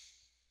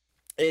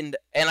 And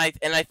I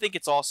think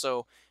it's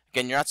also,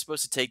 again, you're not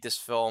supposed to take this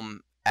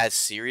film as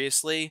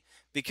seriously,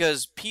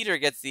 because Peter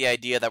gets the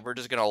idea that we're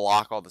just gonna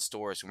lock all the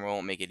stores and we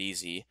won't make it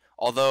easy.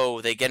 Although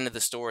they get into the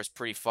stores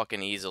pretty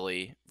fucking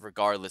easily,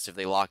 regardless if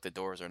they lock the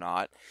doors or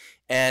not.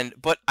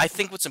 But I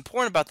think what's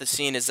important about the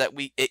scene is that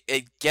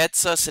it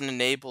gets us and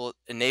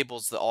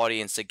enables the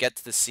audience to get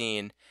to the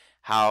scene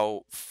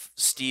how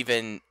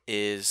Steven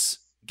is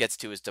gets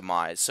to his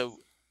demise. So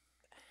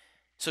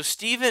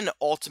Steven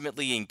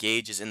ultimately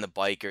engages in the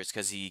bikers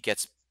because he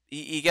gets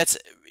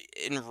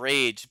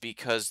enraged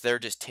because they're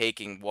just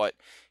taking what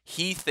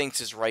he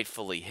thinks is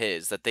rightfully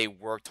his, that they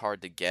worked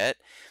hard to get,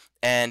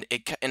 and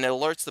it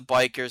alerts the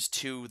bikers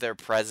to their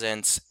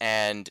presence,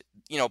 and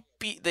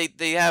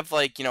they have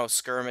like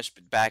skirmish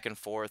back and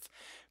forth,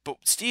 but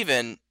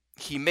Steven,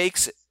 he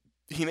makes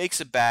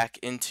it back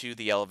into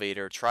the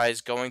elevator, tries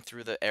going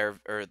through the air,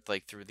 or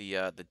like through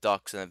the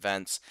ducts and the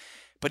vents,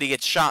 but he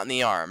gets shot in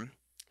the arm.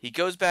 He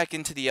goes back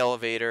into the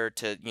elevator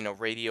to,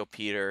 radio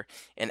Peter,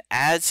 and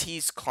as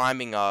he's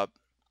climbing up,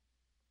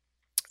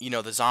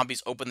 the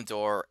zombies open the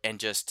door and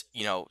just,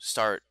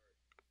 start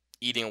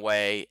eating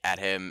away at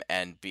him,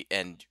 and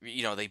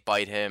they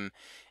bite him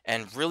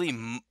and really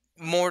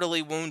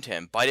mortally wound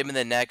him, bite him in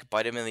the neck,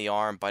 bite him in the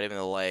arm, bite him in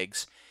the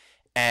legs,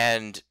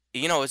 and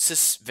it's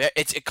just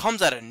it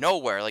comes out of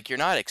nowhere, like you're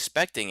not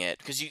expecting it,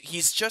 because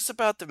he's just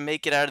about to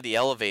make it out of the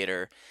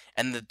elevator,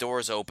 and the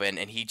doors open,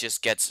 and he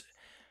just gets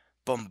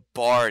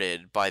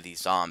bombarded by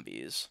these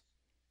zombies.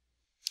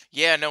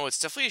 Yeah, no, it's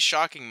definitely a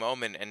shocking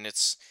moment, and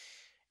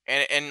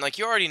and like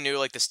you already knew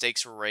like the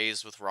stakes were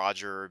raised with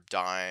Roger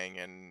dying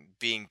and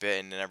being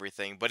bitten and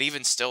everything, but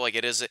even still, like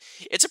it's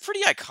a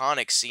pretty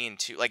iconic scene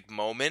too, like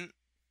moment.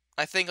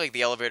 I think like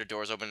the elevator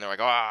doors open, and they're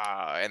like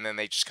ah, and then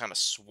they just kind of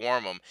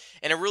swarm them,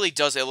 and it really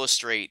does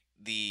illustrate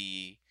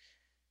the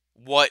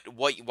what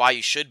why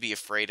you should be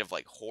afraid of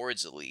like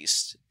hordes at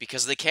least,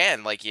 because they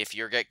can, like, if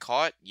you get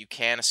caught, you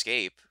can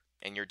escape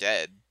and you're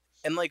dead.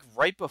 And like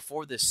right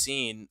before this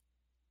scene,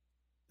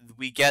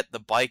 we get the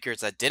bikers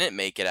that didn't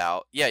make it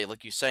out. Yeah,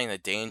 like you're saying, the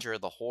danger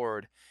of the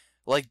horde.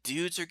 Like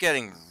dudes are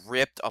getting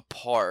ripped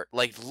apart.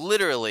 Like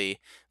literally,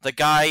 the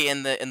guy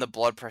in the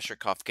blood pressure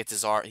cuff gets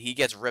his arm. He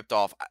gets ripped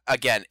off.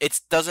 Again,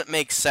 it doesn't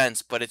make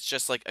sense, but it's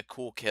just like a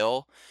cool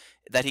kill.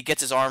 That he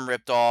gets his arm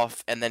ripped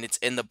off, and then it's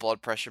in the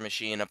blood pressure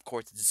machine. Of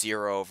course, it's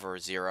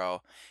 0/0.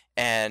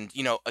 And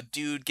a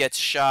dude gets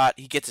shot.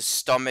 He gets his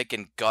stomach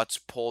and guts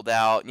pulled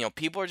out.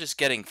 People are just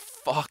getting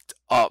fucked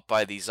up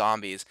by these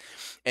zombies,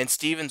 and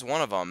Steven's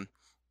one of them.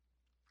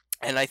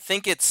 And I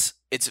think it's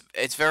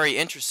very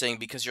interesting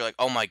because you're like,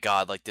 oh my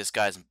god, like this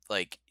guy's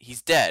like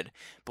he's dead,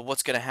 but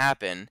what's gonna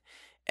happen?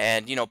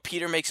 And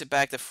Peter makes it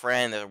back to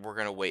Fran that we're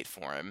gonna wait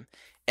for him.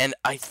 And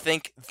I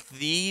think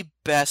the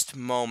best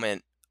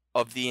moment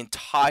of the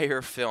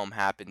entire film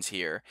happens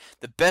here.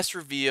 The best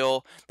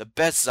reveal, the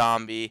best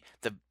zombie,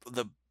 the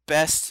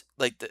best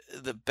like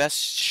the best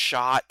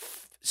shot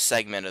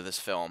segment of this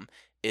film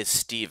is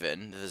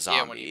Steven the Yeah,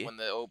 zombie.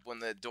 when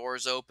the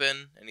doors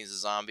open and he's a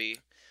zombie.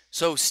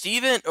 So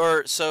David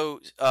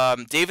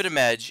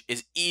Amedge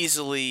is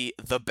easily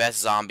the best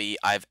zombie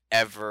I've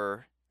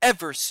ever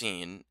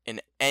seen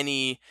in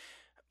any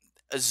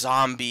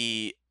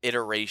zombie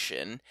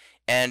iteration,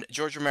 and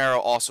George Romero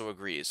also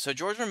agrees. So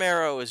George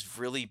Romero is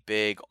really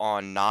big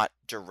on not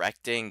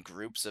directing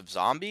groups of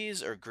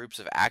zombies or groups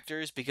of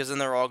actors, because then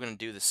they're all going to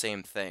do the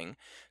same thing.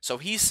 So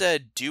he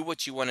said, do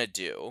what you want to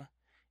do,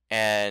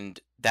 and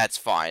that's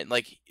fine.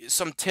 Like,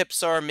 some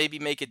tips are maybe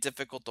make it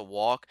difficult to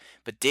walk,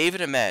 but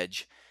David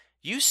Amedge,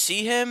 you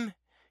see him,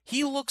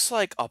 he looks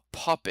like a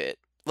puppet.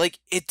 Like,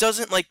 it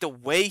doesn't, like, the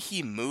way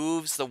he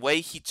moves, the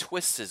way he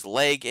twists his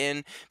leg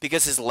in,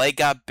 because his leg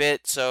got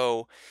bit,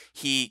 so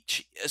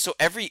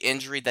every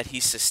injury that he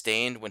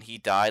sustained when he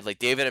died, like,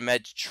 David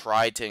Amedge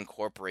tried to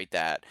incorporate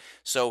that.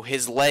 So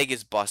his leg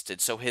is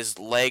busted, so his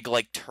leg,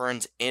 like,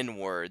 turns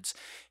inwards.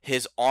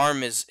 His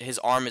arm is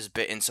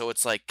bitten, so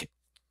it's, like,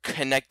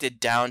 connected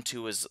down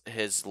to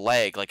his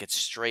leg, like, it's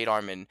straight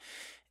arm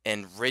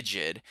and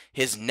rigid.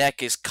 His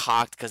neck is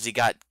cocked because he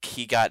got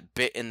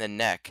bit in the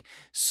neck.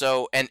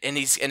 So and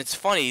it's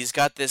funny,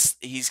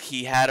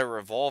 he had a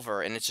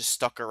revolver and it's just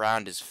stuck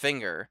around his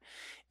finger,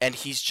 and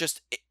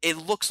it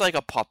looks like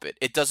a puppet.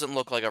 It doesn't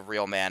look like a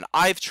real man.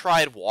 I've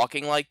tried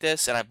walking like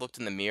this, and I've looked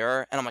in the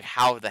mirror and I'm like,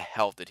 how the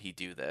hell did he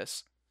do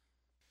this?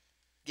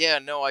 Yeah,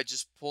 no, I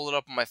just pulled it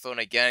up on my phone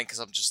again because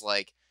I'm just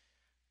like,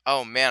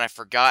 oh man, I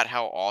forgot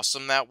how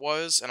awesome that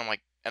was, and I'm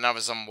like, and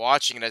I'm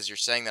watching it as you're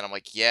saying that, I'm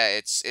like, yeah,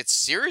 it's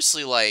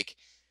seriously like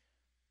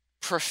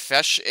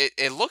profession.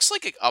 It looks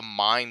like a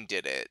mime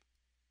did it,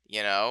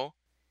 you know.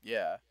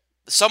 Yeah.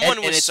 Someone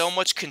And with so it's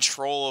much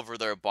control over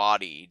their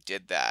body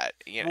did that.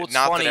 Well, it's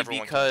Not that funny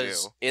everyone can do.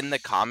 because in the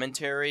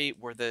commentary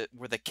where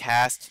the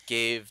cast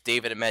gave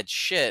David Ahmed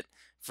shit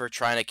for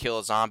trying to kill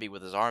a zombie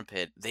with his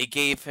armpit, they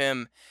gave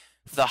him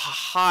the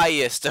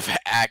highest of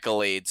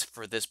accolades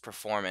for this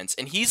performance.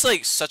 And he's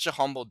like such a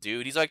humble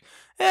dude. He's like,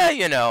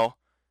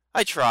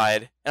 I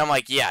tried. And I'm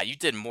like, yeah, you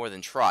did more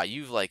than try.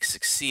 You've like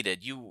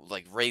succeeded. You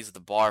like raised the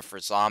bar for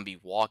zombie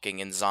walking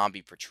and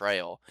zombie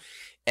portrayal.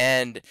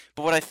 But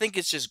what I think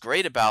is just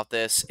great about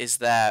this is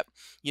that,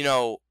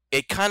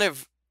 it kind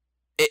of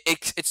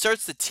it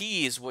starts to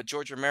tease what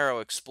George Romero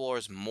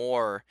explores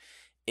more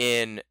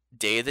in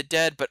Day of the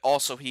Dead, but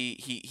also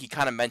he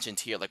kind of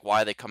mentioned here, like,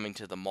 why are they coming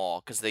to the mall?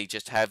 Because they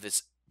just have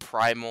this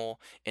primal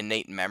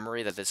innate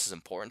memory that this is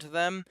important to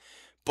them.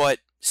 But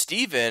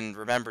Steven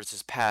remembers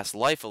his past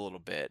life a little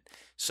bit,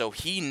 so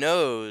he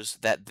knows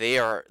that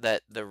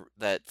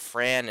that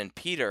Fran and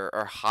Peter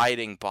are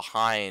hiding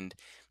behind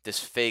this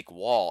fake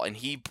wall, and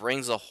he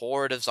brings a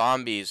horde of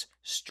zombies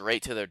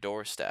straight to their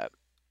doorstep.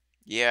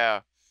 Yeah.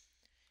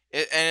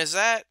 And is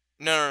that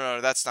no,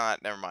 that's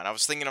not. Never mind. I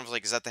was thinking, I was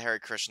like, is that the Hare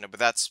Krishna?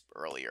 But that's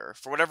earlier.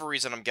 For whatever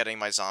reason, I'm getting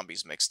my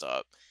zombies mixed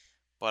up.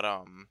 But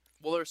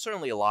Well, there's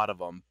certainly a lot of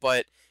them,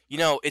 but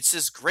it's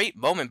this great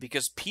moment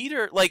because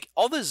Peter, like,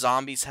 all the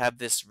zombies have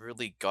this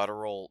really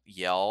guttural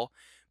yell,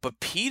 but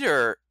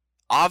Peter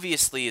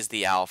obviously is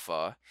the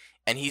alpha,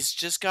 and he's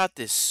just got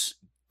this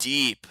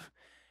deep,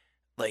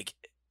 like,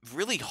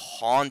 really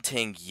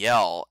haunting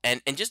yell,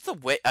 and just the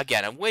way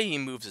he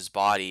moves his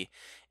body,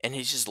 and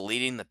he's just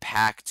leading the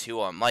pack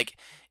to him. Like,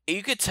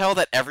 you could tell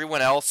that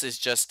everyone else is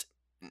just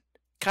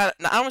kind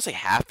of, I don't want to say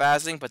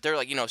half-assing, but they're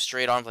like,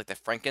 straight on like the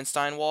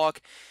Frankenstein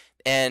walk.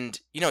 And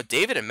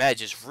David and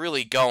Medj is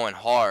really going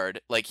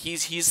hard. Like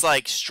he's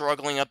like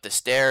struggling up the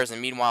stairs,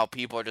 and meanwhile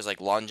people are just like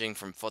lunging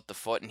from foot to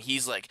foot, and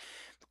he's like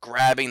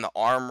grabbing the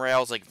arm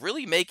rails, like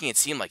really making it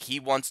seem like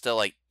he wants to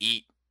like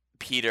eat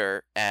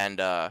Peter and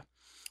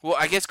well,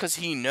 I guess because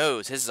he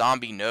knows, his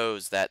zombie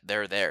knows that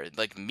they're there.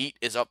 Like meat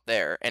is up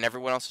there, and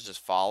everyone else is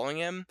just following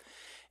him.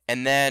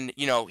 And then,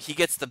 he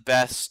gets the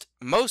best,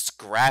 most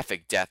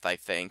graphic death, I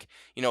think.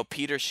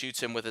 Peter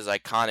shoots him with his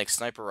iconic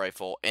sniper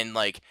rifle, and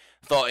like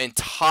the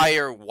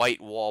entire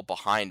white wall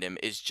behind him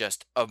is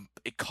just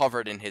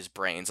covered in his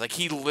brains. Like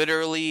he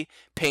literally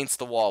paints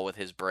the wall with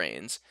his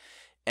brains.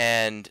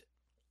 And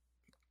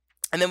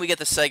then we get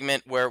the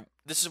segment where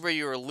this is where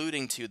you were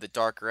alluding to the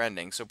darker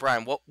ending. So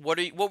Brian, what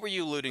were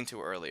you alluding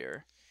to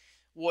earlier?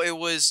 Well, it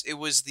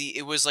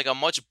was like a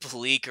much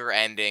bleaker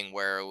ending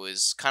where it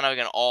was kind of like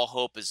an all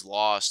hope is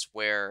lost,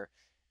 where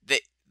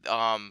the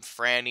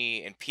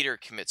Franny and Peter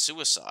commit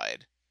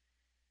suicide.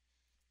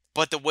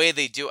 But the way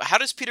they do, how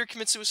does Peter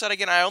commit suicide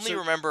again? I only So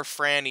remember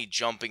Franny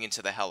jumping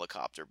into the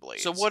helicopter so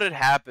blades. what had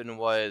happened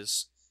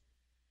was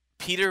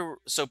Peter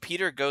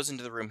goes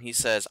into the room. He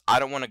says, "I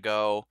don't want to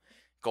go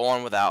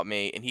on without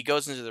me." And he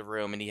goes into the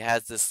room, and he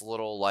has this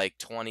little like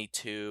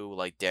 22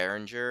 like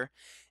Derringer,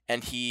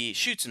 and he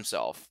shoots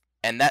himself.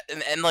 And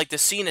like the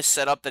scene is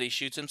set up that he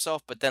shoots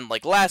himself, but then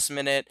like last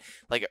minute,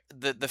 like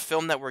the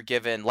film that we're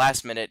given,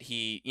 last minute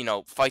he,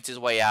 fights his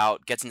way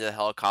out, gets into the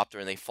helicopter,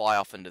 and they fly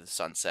off into the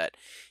sunset.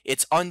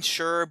 It's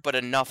unsure, but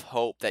enough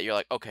hope that you're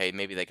like, okay,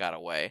 maybe they got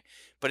away.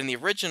 But in the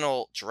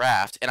original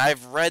draft, and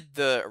I've read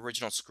the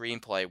original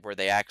screenplay where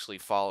they actually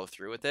follow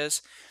through with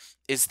this,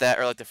 is that,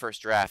 or like the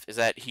first draft, is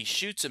that he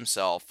shoots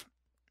himself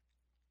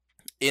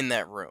in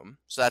that room.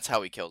 So that's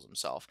how he kills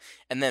himself.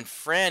 And then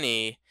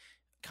Franny,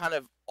 kind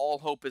of all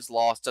hope is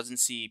lost, doesn't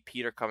see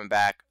Peter coming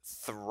back,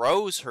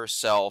 throws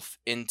herself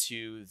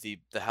into the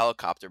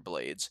helicopter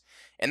blades.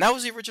 And that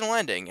was the original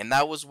ending. And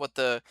that was what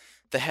the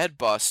head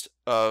bust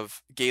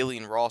of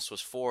Galen Ross was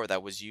for,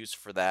 that was used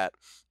for that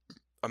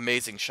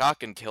amazing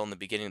shotgun kill in the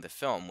beginning of the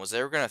film, was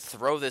they were going to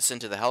throw this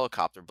into the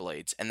helicopter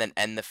blades and then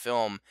end the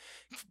film.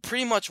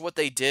 Pretty much what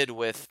they did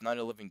with Night of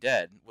the Living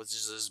Dead was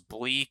just this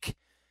bleak,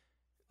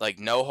 like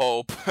no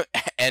hope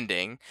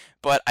ending.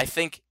 But I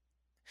think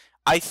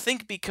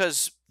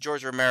because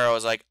George Romero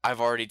is like,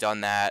 I've already done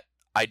that.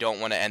 I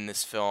don't want to end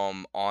this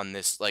film on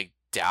this like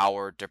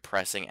dour,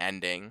 depressing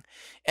ending.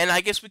 And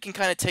I guess we can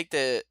kind of take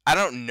I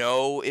don't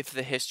know if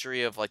the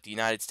history of like the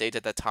United States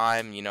at that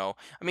time,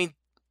 I mean,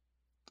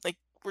 like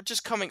we're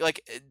just coming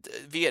like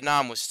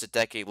Vietnam was just a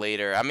decade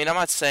later. I mean, I'm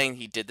not saying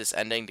he did this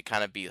ending to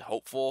kind of be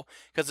hopeful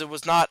because it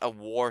was not a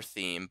war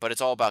theme, but it's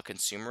all about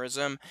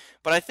consumerism.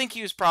 But I think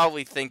he was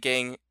probably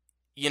thinking,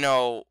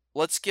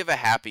 let's give a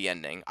happy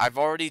ending. I've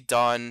already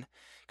done,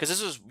 because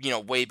this was,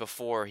 way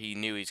before he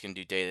knew he's going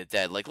to do Day of the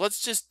Dead. Like,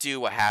 let's just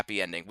do a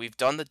happy ending. We've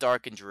done the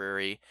dark and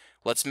dreary.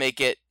 Let's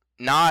make it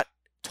not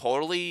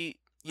totally,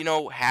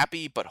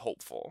 happy, but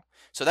hopeful.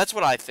 So that's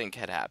what I think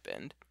had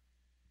happened.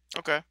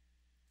 Okay.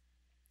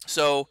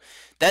 So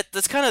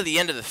that's kind of the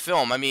end of the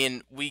film. I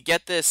mean, we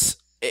get this.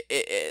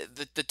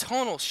 The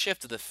tonal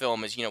shift of the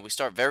film is, we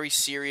start very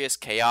serious,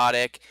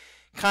 chaotic,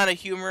 kind of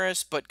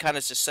humorous, but kind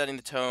of just setting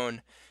the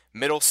tone.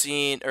 Middle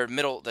scene or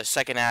the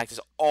second act is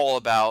all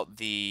about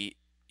the,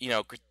 I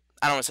don't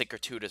want to say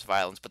gratuitous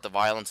violence, but the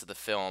violence of the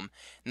film.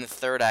 And the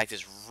third act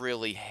is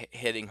really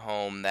hitting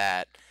home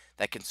that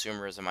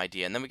consumerism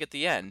idea. And then we get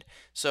the end.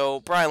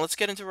 So Brian, let's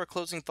get into our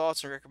closing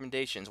thoughts and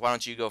recommendations. Why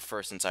don't you go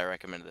first since I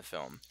recommended the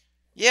film?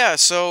 Yeah,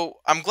 so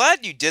I'm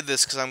glad you did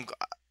this because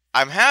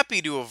I'm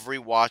happy to have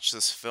rewatched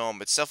this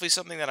film. It's definitely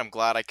something that I'm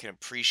glad I can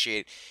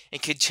appreciate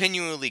and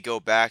continually go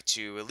back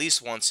to at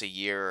least once a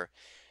year.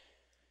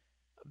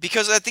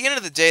 Because at the end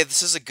of the day, it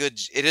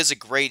is a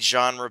great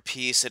genre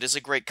piece, it is a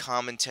great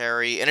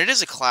commentary, and it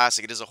is a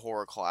classic, it is a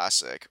horror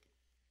classic.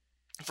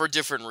 For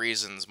different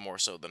reasons, more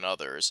so than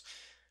others.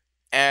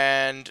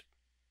 And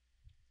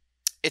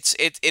it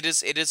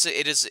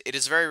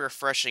is very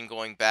refreshing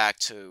going back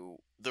to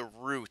the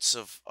roots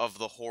of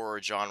the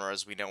horror genre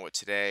as we know it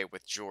today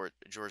with George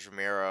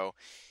Romero.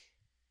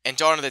 And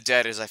Dawn of the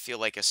Dead is, I feel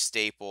like, a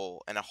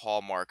staple and a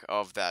hallmark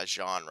of that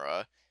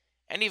genre,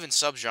 and even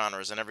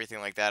subgenres and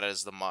everything like that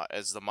as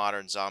the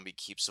modern zombie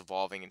keeps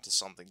evolving into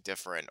something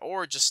different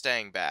or just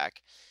staying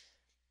back.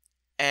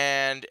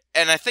 And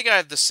I think I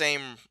have the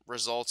same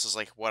results as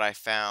like what I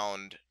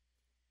found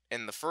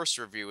in the first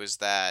review, is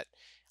that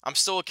I'm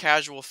still a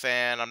casual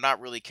fan. I'm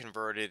not really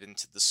converted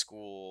into the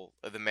school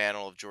of the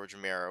mantle of George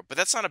Romero, but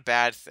that's not a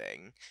bad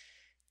thing.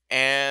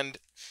 And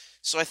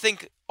so I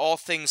think all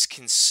things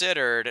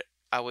considered,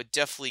 I would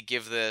definitely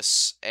give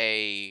this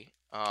a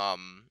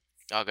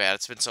oh god,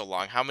 it's been so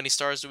long. How many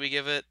stars do we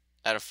give it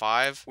out of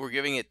 5? We're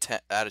giving it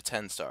 10 out of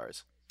 10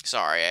 stars.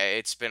 Sorry,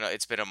 it's been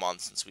a month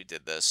since we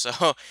did this.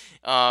 So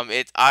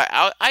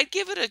I'd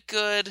give it a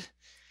good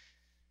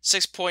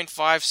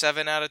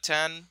 6.57 out of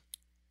 10.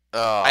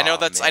 Oh I know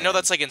man.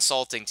 that's like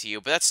insulting to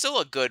you, but that's still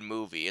a good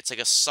movie. It's like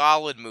a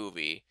solid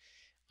movie.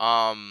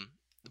 Um,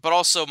 but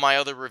also my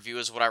other review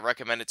is what I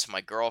recommended to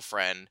my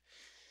girlfriend.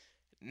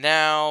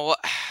 Now,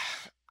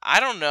 I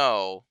don't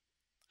know.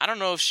 I don't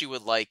know if she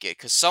would like it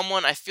cuz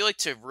someone I feel like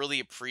to really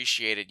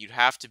appreciate it, you'd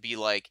have to be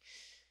like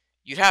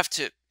you'd have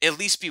to at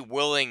least be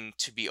willing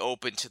to be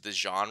open to the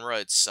genre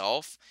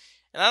itself.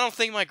 And I don't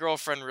think my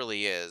girlfriend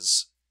really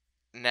is.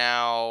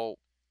 Now,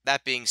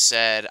 that being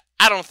said,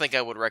 I don't think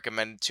I would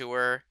recommend it to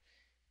her.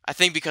 I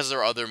think because there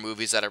are other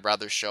movies that I'd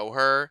rather show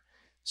her.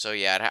 So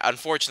yeah,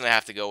 unfortunately, I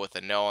have to go with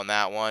a no on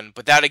that one.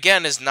 But that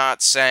again is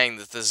not saying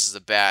that this is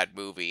a bad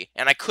movie,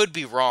 and I could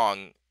be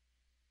wrong,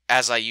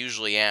 as I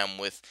usually am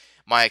with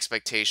my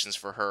expectations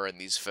for her in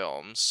these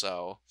films.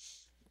 So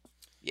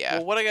yeah,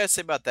 Well, what I gotta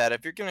say about that,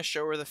 if you're gonna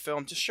show her the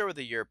film, just show her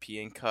the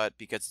European cut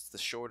because it's the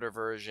shorter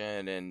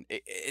version and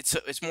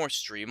it's more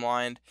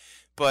streamlined.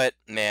 But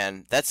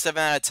man, that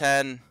 7 out of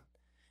 10.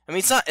 I mean,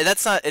 it's not.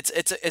 That's not.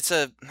 It's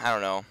a. I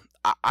don't know.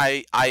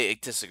 I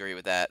disagree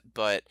with that,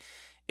 but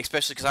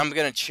especially because I'm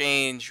gonna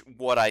change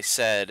what I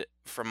said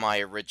from my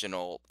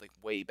original, like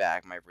way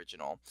back, my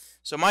original.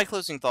 So my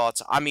closing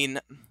thoughts. I mean,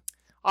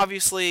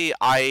 obviously,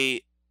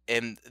 I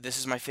am. This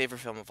is my favorite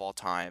film of all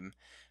time.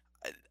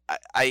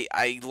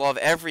 I love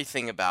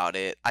everything about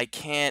it. I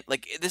can't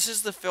like this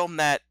is the film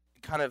that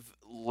kind of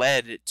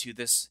led to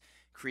this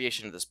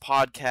creation of this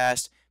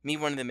podcast, me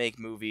wanting to make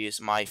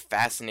movies, my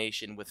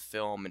fascination with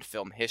film and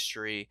film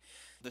history,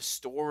 the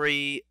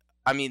story.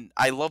 I mean,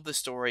 I love the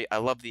story. I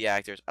love the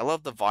actors. I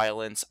love the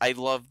violence. I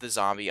love the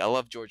zombie. I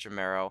love George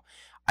Romero.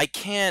 I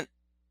can't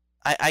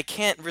I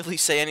can't really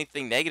say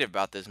anything negative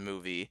about this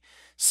movie.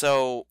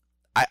 So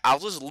I'll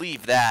just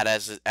leave that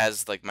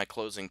as like my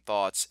closing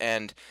thoughts.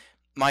 And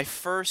my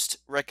first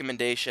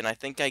recommendation, I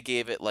think I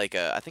gave it like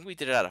a, I think we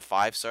did it out of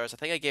 5 stars. I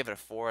think I gave it a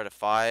 4 out of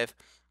 5.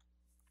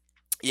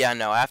 Yeah,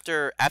 no.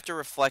 After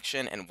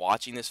reflection and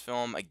watching this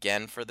film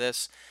again for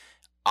this,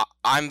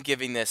 I'm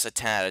giving this a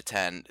 10 out of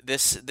 10.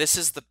 This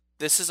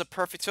is a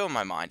perfect film in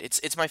my mind.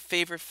 It's my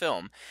favorite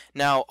film.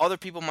 Now, other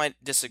people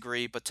might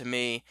disagree, but to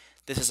me,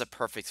 this is a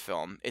perfect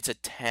film. It's a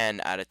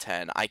 10 out of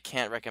 10. I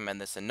can't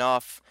recommend this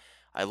enough.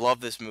 I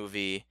love this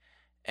movie,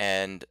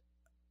 and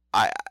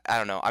I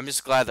don't know. I'm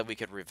just glad that we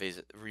could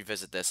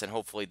revisit this, and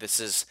hopefully you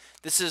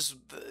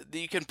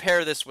can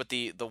pair this with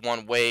the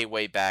one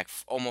way back,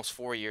 almost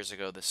 4 years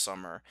ago this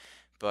summer.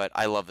 But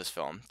I love this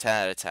film,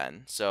 10 out of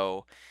 10.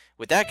 So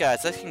with that,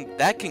 guys,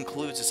 that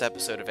concludes this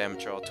episode of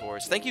Amateur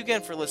Tours. Thank you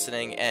again for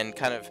listening and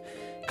kind of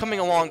coming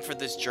along for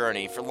this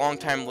journey. For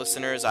longtime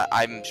listeners,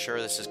 I'm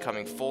sure this is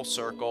coming full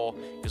circle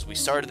because we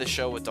started the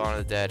show with Dawn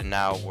of the Dead, and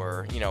now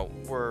we're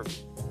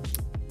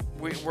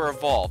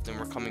evolved and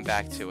we're coming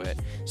back to it.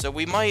 So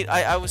we might,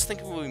 I was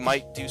thinking we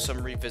might do some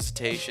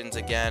revisitations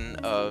again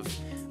of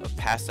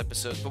past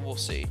episodes, but we'll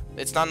see.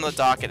 It's not on the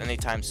docket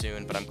anytime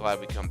soon, but I'm glad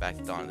we come back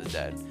to Dawn of the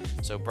Dead.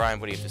 So Brian,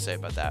 what do you have to say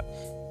about that?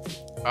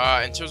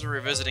 in terms of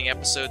revisiting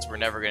episodes, we're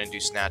never gonna do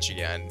Snatch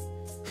again.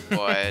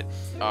 But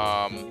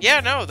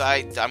yeah, no,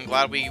 I'm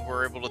glad we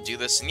were able to do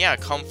this, and yeah,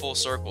 come full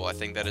circle. I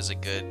think that is a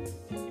good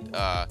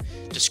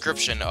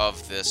description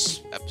of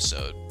this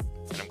episode,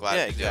 and I'm glad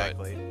we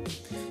exactly.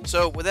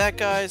 So with that,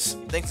 guys,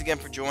 thanks again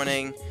for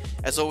joining.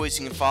 As always,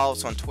 you can follow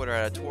us on Twitter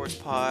at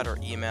 @ToursPod or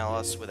email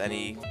us with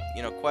any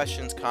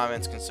questions,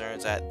 comments,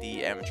 concerns at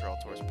the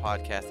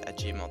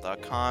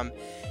amateuralltourspodcast@gmail.com.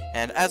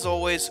 And as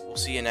always, we'll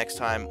see you next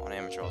time on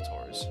Amateur All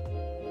Tours.